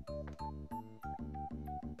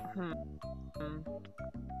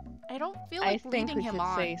 I don't feel like think leading we him should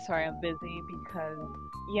on. say sorry, I'm busy because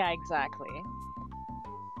yeah, exactly.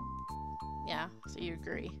 Yeah, so you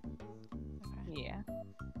agree. Okay. Yeah.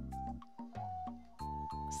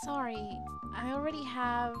 Sorry, I already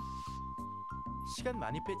have... 시간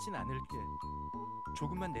많이 뺏진 않을게.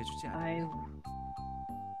 조금만 내주지 않을래?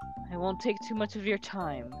 I won't take too much of your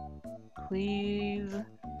time. Please.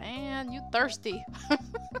 Man, you thirsty.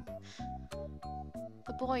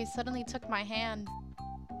 The boy suddenly took my hand.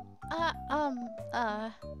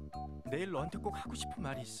 내일 너한테 꼭 하고 싶은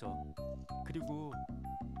말이 있어. 그리고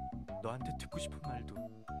너한테 듣고 싶은 말도.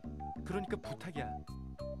 그러니까 부탁이야.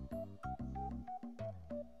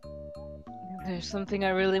 There's something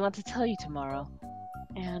I really want to tell you tomorrow.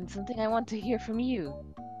 And something I want to hear from you.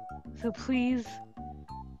 So please.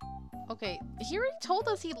 Okay, he already told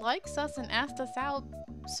us he likes us and asked us out,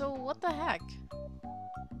 so what the heck?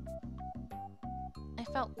 I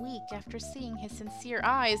felt weak after seeing his sincere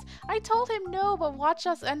eyes. I told him no, but watch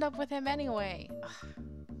us end up with him anyway.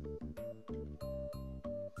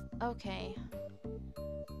 Okay.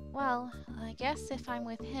 Well, I guess if I'm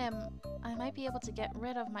with him, I might be able to get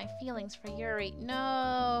rid of my feelings for Yuri.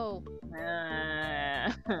 No!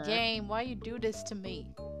 Game, why you do this to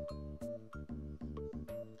me?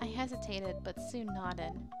 I hesitated, but soon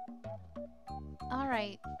nodded.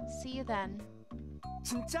 Alright, see you then.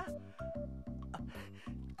 진짜?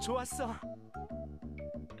 좋았어.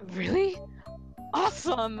 Really?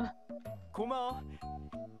 Awesome! 고마워.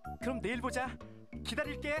 그럼 내일 보자.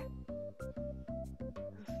 기다릴게.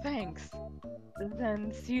 Thanks.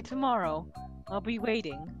 Then see you tomorrow. I'll be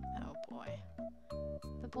waiting. Oh boy.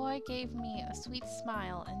 The boy gave me a sweet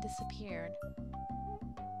smile and disappeared.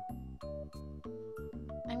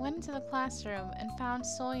 I went into the classroom and found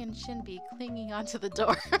Soy and Shinbi clinging onto the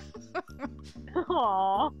door.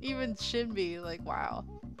 Aww. Even Shinbi, like, wow.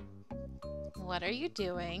 What are you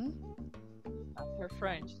doing? That's her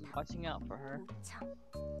friend. She's watching out for her.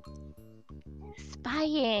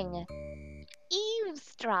 Spying.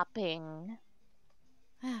 Eavesdropping.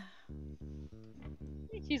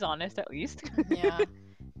 She's honest at least. Yeah.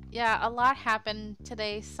 Yeah, a lot happened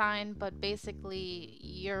today, Sign, but basically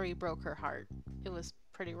Yuri broke her heart. It was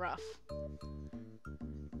pretty rough.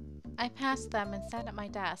 I passed them and sat at my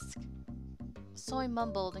desk. Soy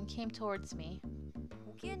mumbled and came towards me.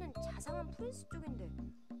 보기에는 자상한 프린스 쪽인데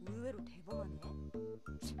의외로 대범하네.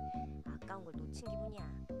 아까운 걸 놓친 기분이야.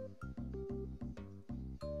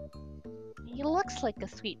 He looks like a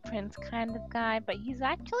sweet prince kind of guy, but he's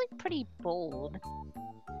actually pretty bold.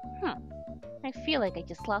 I feel like I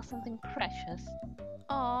just lost something precious.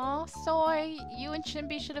 Aw, Soy, you and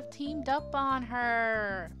Shinbi should have teamed up on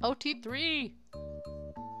her. OT3!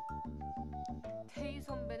 테이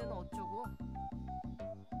선배는 어쩌고?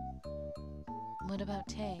 What about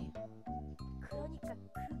Tay? 그러니까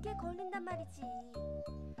그게 걸린단 말이지.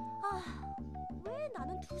 아, 왜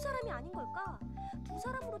나는 두 사람이 아닌 걸까? 두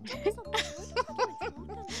사람으로 쪼개서 뭐 하기는 좋을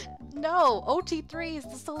텐데. No! OT3 is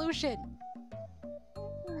the solution!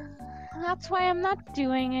 That's why I'm not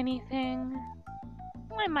doing anything.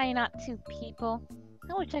 Why am I not two people?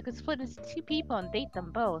 I wish I could split into two people and date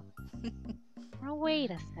them both. Oh,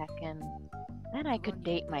 wait a second. Then I could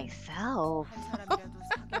date myself. 한 사람이라도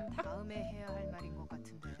사귄 다음에 해야 할 말인 것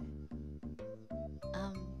같은데.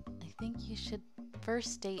 I think you should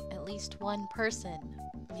first date at least one person.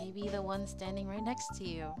 Maybe the one standing right next to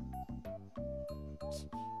you.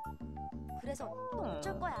 그래서 너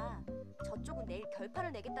어쩔 거야? 저쪽은 내일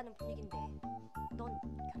결판을 내겠다는 분위기인데 넌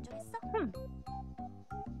결정했어?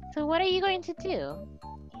 So what are you going to do?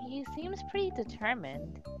 He seems pretty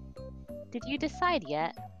determined. Did you decide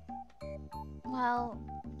yet? Well,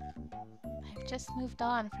 I've just moved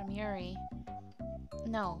on from Yuri.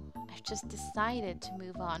 No, I've just decided to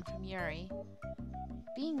move on from Yuri.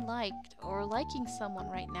 Being liked or liking someone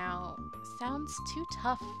right now sounds too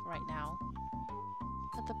tough right now.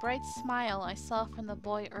 But the bright smile I saw from the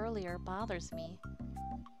boy earlier bothers me.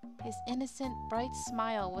 His innocent, bright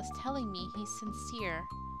smile was telling me he's sincere.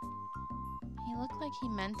 He looked like he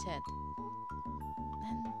meant it.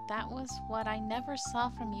 And that was what I never saw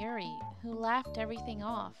from Yuri, who laughed everything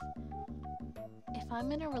off. If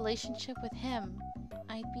I'm in a relationship with him,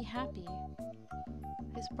 I'd be happy.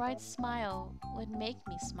 His bright smile would make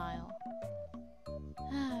me smile.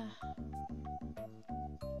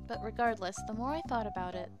 But regardless, the more I thought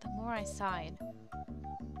about it, the more I sighed.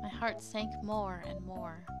 My heart sank more and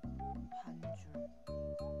more.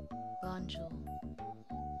 Banjul.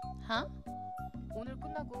 Huh? 오늘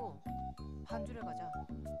끝나고 반줄에 가자.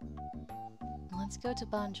 Let's go to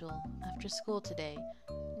Banjul after school today.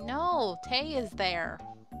 No, Tay is there.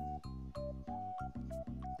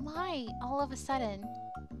 Why, all of a sudden?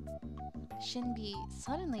 Shinbi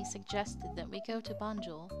suddenly suggested that we go to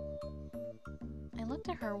Banjul. I looked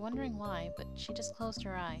at her wondering why, but she just closed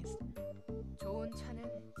her eyes. 좋은 차는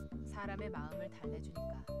사람의 마음을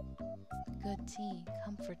달래주니까. Good tea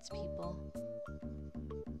comforts people.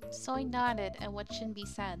 Soy nodded at what Shinbi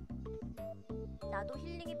said. 나도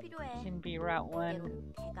힐링이 필요해. Shinbi Route 1.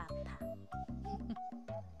 이대로는 배가 아파.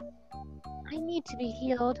 I need to be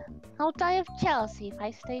healed. I'll die of jealousy if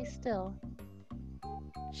I stay still.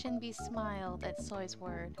 Shinbi smiled at Soy's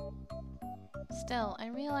word. Still, I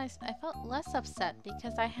realized I felt less upset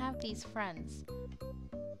because I have these friends.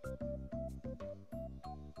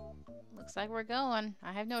 Looks like we're going.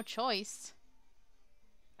 I have no choice.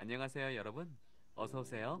 안녕하세요, 여러분. 어서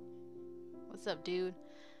오세요. What's up, dude?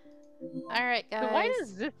 Alright, guys. So why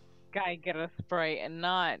does this guy get a Sprite and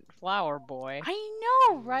not Flower Boy? I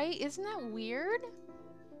know, right? Isn't that weird?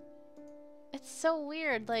 It's so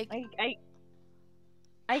weird, like...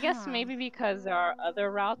 I guess maybe because there are other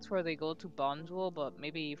routes where they go to Banjul, but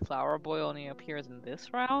maybe Flower Boy only appears in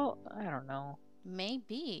this route? I don't know.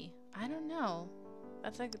 Maybe. I don't know.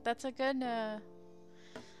 That's a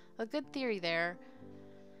good theory there.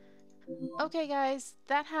 Okay, guys,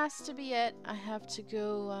 that has to be it. I have to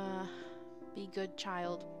go Be good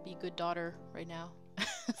child. Be good daughter right now.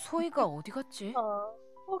 소희가 어디 갔지?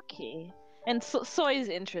 Okay. And Soy is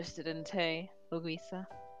interested in Tay, Luisa.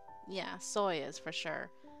 Yeah, Soy is for sure.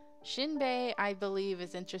 Shinbei, I believe,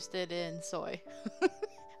 is interested in Soy.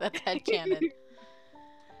 That's headcanon.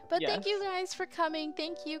 But thank you guys for coming.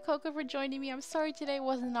 Thank you, Coco, for joining me. I'm sorry today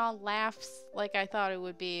wasn't all laughs like I thought it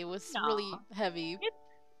would be. It was really heavy.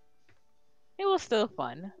 It was still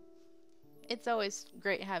fun. It's always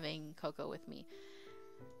great having Coco with me.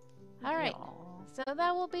 All right. So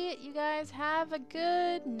that will be it, you guys. Have a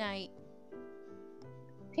good night.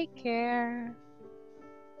 Take care.